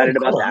super excited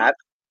about that.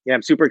 Yeah,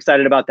 I'm super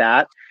excited about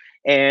that.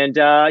 And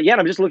yeah,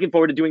 I'm just looking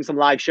forward to doing some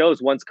live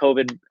shows once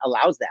COVID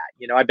allows that.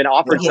 You know, I've been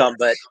offered some,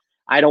 but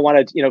I don't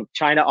want to, you know,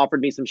 China offered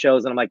me some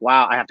shows and I'm like,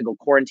 wow, I have to go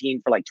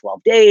quarantine for like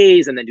 12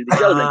 days and then do the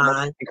shows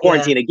and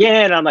quarantine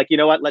again. And I'm like, you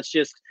know what, let's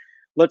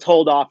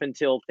hold off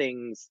until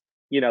things,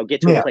 you know,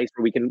 get to a place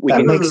where we can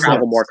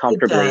travel more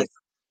comfortably.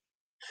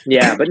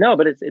 Yeah, but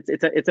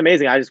it's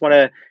amazing. I just want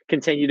to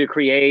continue to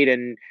create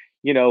and,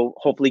 you know,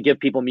 hopefully give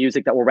people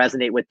music that will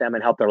resonate with them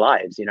and help their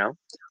lives, you know?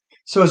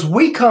 So as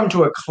we come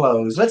to a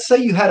close, let's say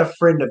you had a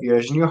friend of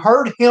yours and you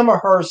heard him or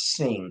her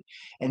sing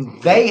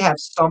and they have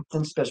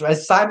something special.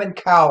 As Simon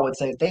Cowell would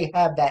say, they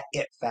have that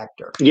it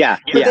factor. Yeah.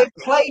 But they've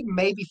played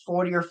maybe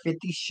 40 or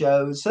 50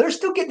 shows. So they're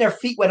still getting their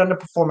feet wet on the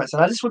performance.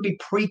 And this would be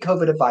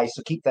pre-COVID advice,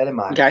 so keep that in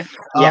mind. Okay.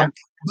 Yeah.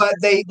 But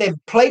they've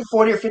played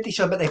 40 or 50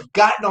 shows, but they've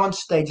gotten on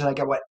stage and I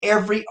got what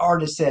every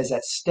artist says,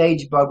 that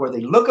stage bug where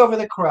they look over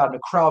the crowd and the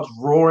crowd's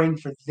roaring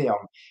for them.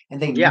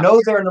 And they know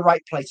they're in the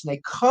right place. And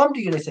they come to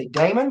you and they say,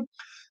 Damon,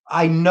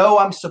 I know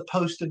I'm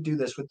supposed to do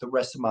this with the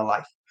rest of my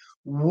life.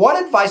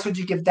 What advice would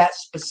you give that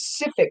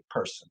specific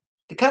person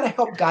to kind of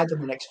help guide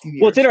them the next few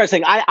years? Well, it's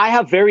interesting. I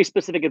have very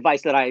specific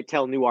advice that I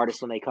tell new artists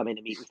when they come in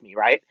to meet with me,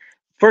 right?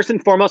 First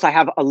and foremost, I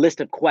have a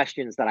list of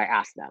questions that I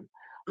ask them.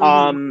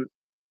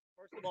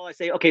 First of all, I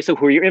say, okay, so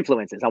who are your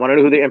influences? I want to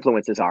know who their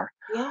influences are.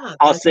 Yeah,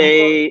 I'll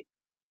say,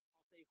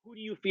 who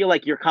do you feel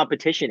like your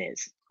competition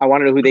is? I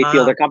want to know who they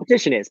feel their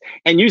competition is.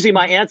 And usually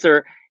my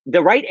answer,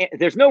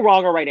 there's no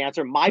wrong or right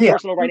answer. My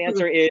personal right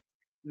answer is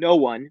no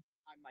one.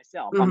 I'm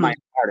myself. I'm my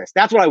artist.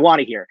 That's what I want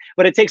to hear.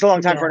 But it takes a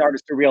long time for an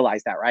artist to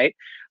realize that, right?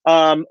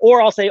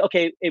 Or I'll say,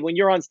 okay, when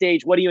you're on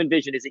stage, what do you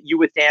envision? Is it you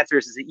with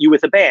dancers? Is it you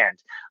with a band?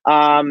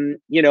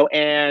 You know,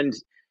 and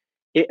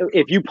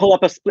if you pull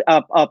up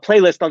a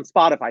playlist on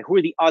Spotify, who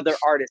are the other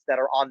artists that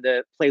are on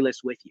the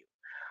playlist with you?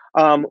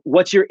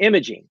 What's your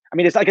imaging? I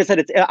mean, it's like I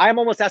said, I'm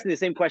almost asking the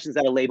same questions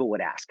that a label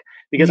would ask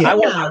because I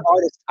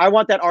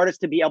want that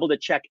artist to be able to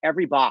check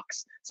every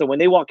box. So when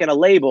they walk in a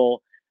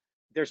label,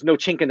 there's no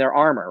chink in their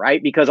armor,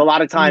 right? Because a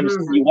lot of times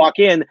you walk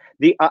in,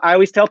 I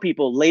always tell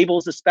people,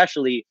 labels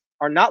especially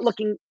are not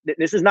looking,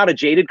 this is not a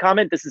jaded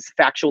comment, this is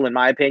factual in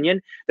my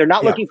opinion. They're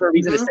not looking for a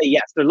reason to say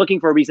yes, they're looking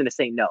for a reason to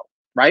say no,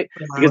 right?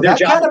 Because their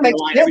job is to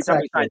line every time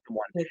they sign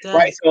someone,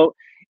 right? So,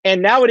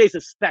 and nowadays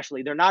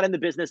especially, they're not in the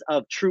business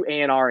of true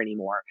A&R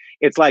anymore.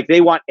 It's like they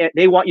want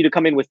you to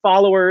come in with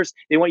followers,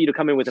 they want you to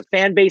come in with a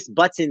fan base,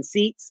 butts in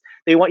seats,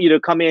 they want you to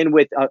come in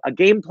with a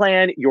game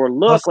plan, your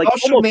look. Well,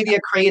 social media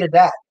created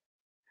that.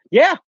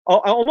 Yeah,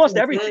 almost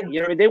everything.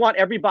 You know, they want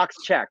every box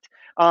checked.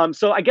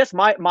 So I guess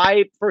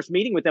my first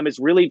meeting with them is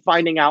really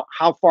finding out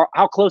how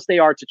close they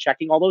are to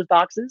checking all those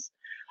boxes.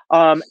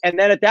 And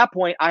then at that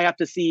point, I have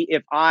to see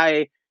if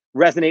I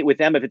resonate with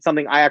them, if it's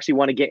something I actually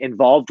want to get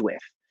involved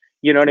with.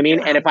 You know what I mean?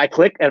 And if I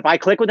click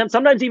with them,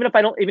 sometimes even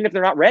if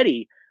they're not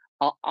ready,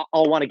 I'll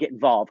want to get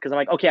involved because I'm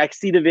like, okay, I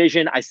see the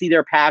vision, I see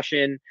their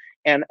passion,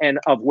 and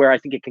of where I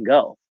think it can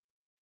go.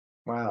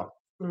 Wow.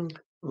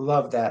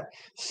 Love that.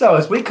 So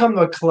as we come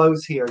to a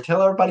close here,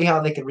 tell everybody how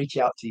they can reach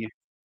out to you.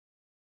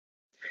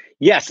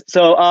 Yes.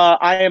 So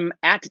I am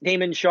at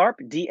Damon Sharpe,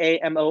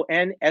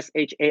 DamonSharpe,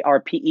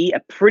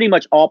 at pretty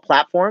much all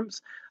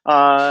platforms.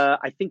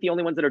 I think the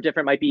only ones that are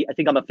different might be, I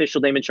think I'm official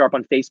Damon Sharpe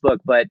on Facebook,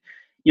 but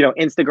you know,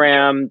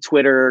 Instagram,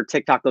 Twitter,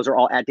 TikTok, those are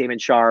all at Damon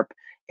Sharpe.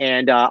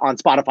 And on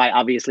Spotify,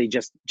 obviously,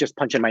 just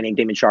punch in my name,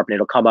 Damon Sharpe, and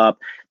it'll come up.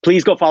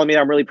 Please go follow me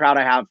there. I'm really proud.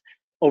 I have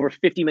over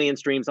 50 million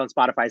streams on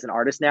Spotify as an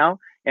artist now,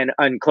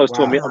 and close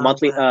to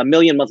a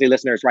million monthly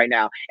listeners right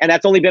now. And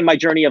that's only been my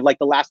journey of like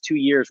the last 2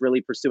 years, really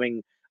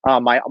pursuing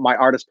my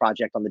artist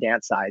project on the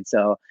dance side.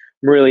 So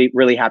I'm really,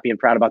 really happy and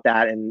proud about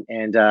that.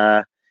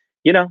 And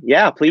you know,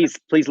 yeah, please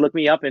look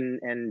me up and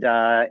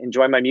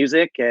enjoy my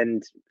music,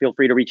 and feel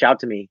free to reach out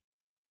to me.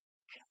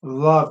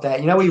 Love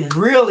that. You know, we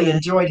really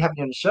enjoyed having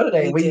you on the show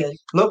today. We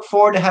look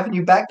forward to having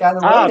you back down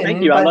the road. Oh,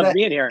 thank you. I love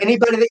being here.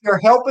 Anybody that you're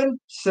helping,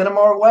 send them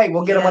our way.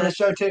 We'll get them on the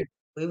show too.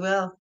 We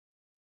will.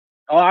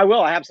 Oh, I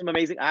will. I have some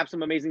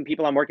amazing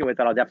people I'm working with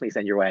that I'll definitely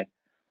send your way.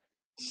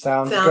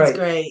 Sounds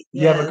great.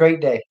 You have a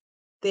great day.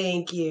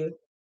 Thank you.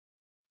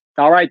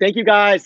 All right. Thank you, guys.